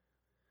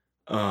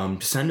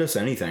 Send us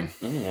anything.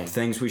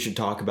 Things we should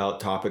talk about,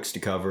 topics to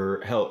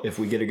cover. Hell, if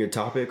we get a good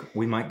topic,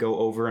 we might go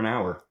over an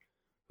hour.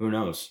 Who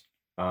knows?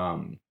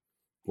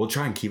 We'll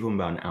try and keep them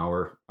about an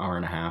hour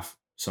and a half,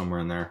 somewhere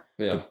in there.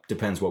 Yeah.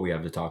 Depends what we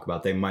have to talk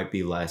about. They might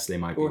be less. They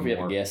might be more. Or if we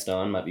have a guest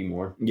on, might be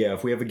more. Yeah,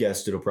 if we have a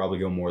guest, it'll probably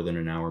go more than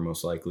an hour,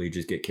 most likely.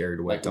 Just get carried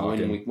away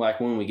talking.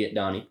 When we get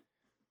Donnie.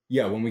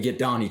 Yeah, when we get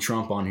Donnie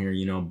Trump on here,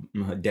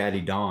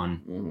 Daddy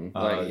Don.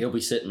 He'll be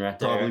sitting right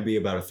there. Probably be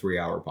about a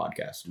 3-hour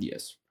podcast.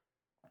 Yes.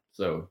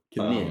 So,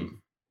 tune in.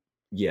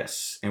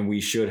 Yes, and we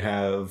should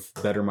have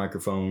better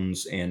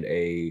microphones and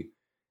an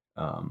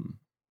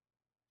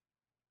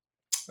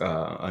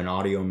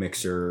audio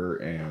mixer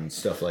and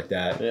stuff like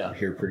that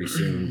here pretty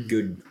soon.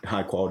 Good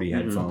high quality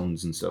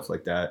headphones and stuff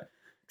like that.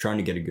 Trying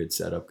to get a good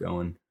setup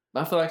going.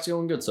 I feel like it's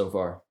going good so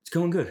far. It's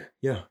going good.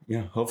 Yeah.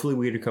 Hopefully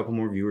we get a couple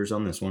more viewers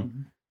on this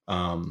one.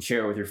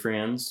 Share it with your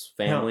friends,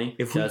 family,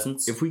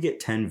 cousins. If we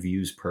get 10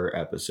 views per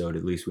episode,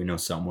 at least we know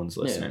someone's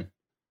listening.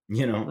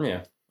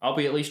 Yeah. I'll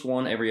be at least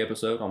one every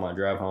episode on my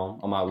drive home.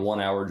 On my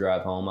 1 hour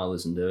drive home, I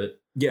listen to it.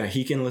 Yeah,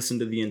 he can listen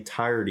to the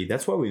entirety.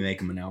 That's why we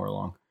make him an hour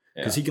long.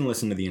 Because he can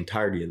listen to the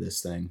entirety of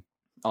this thing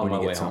on my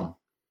way home.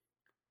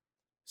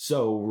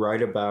 So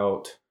right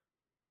about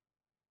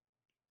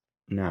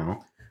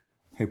now,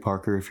 hey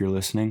Parker, if you're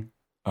listening,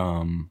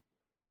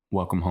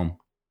 welcome home.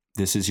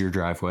 This is your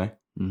driveway.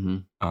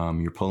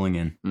 You're pulling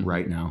in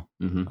right now.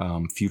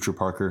 Future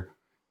Parker,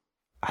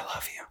 I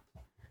love you.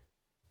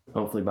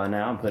 Hopefully by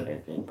now I'm putting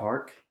it in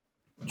park.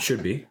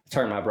 Should be.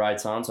 Turn my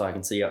brights on so I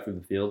can see out through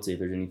the field, see if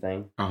there's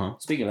anything.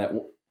 Speaking of that,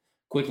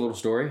 quick little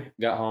story.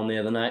 Got home the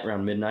other night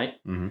around midnight.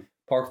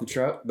 Parked the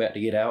truck, about to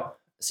get out.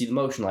 See the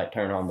motion light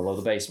turn on below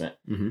the basement.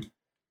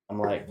 I'm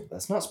like,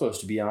 that's not supposed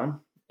to be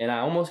on. And I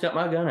almost got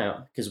my gun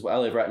out because I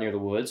live right near the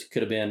woods.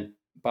 Could have been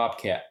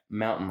bobcat,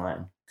 mountain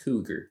lion,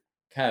 cougar,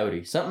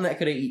 coyote, something that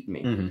could have eaten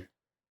me.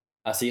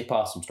 I see a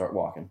possum start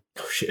walking.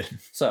 Oh, shit.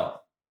 So,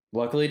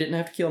 luckily didn't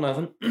have to kill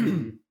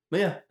nothing. But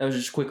yeah, that was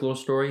just a quick little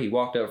story. He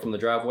walked out from the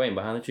driveway and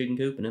behind the chicken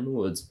coop and in the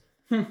woods.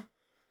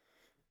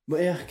 But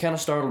yeah, kind of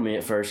startled me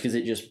at first because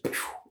it just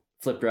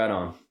flipped right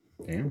on.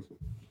 Damn.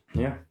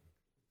 Yeah.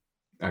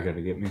 I got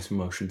to get me some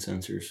motion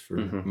sensors for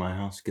my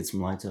house. Get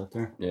some lights out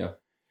there. Yeah.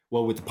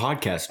 Well, with the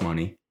podcast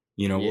money,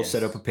 we'll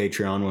set up a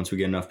Patreon once we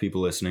get enough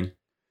people listening.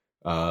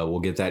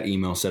 We'll get that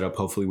email set up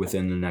hopefully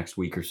within the next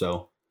week or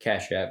so.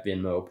 Cash App,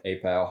 Venmo,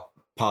 PayPal.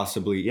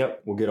 Possibly.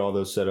 Yep. We'll get all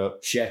those set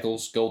up.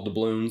 Shekels, gold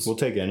doubloons. We'll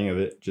take any of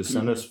it. Just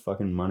send us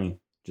fucking money.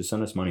 Just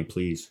send us money,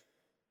 please.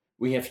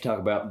 We have to talk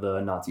about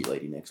the Nazi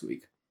lady next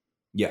week.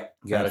 Yeah.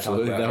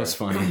 Absolutely. That was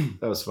funny.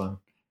 That was fun.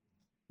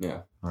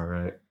 Yeah. All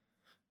right.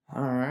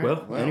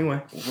 Well,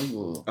 anyway,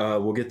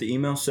 we'll get the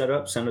email set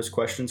up. Send us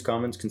questions,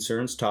 comments,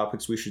 concerns,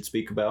 topics we should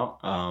speak about.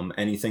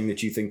 Anything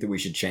that you think that we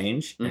should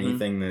change.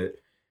 Anything that,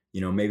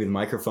 maybe the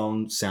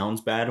microphone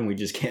sounds bad and we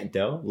just can't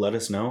tell. Let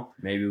us know.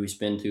 Maybe we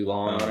spend too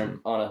long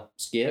on a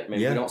skit.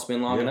 Maybe we don't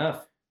spend long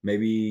enough.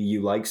 Maybe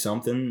you like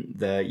something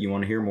that you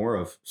want to hear more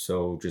of.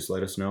 So just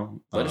let us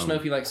know. Let us know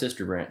if you like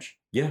Sister Branch.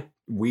 Yeah.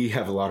 We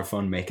have a lot of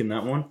fun making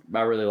that one.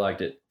 I really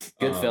liked it.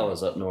 Good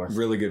fellas up north.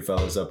 Really good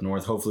fellas up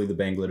north. Hopefully the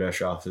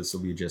Bangladesh office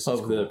will be just as cool.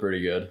 Hopefully they're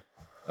pretty good.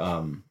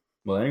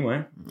 Well,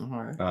 anyway. All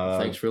right.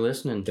 Thanks for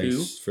listening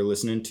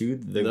to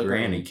the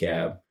Granny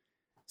Cab.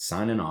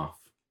 Signing off.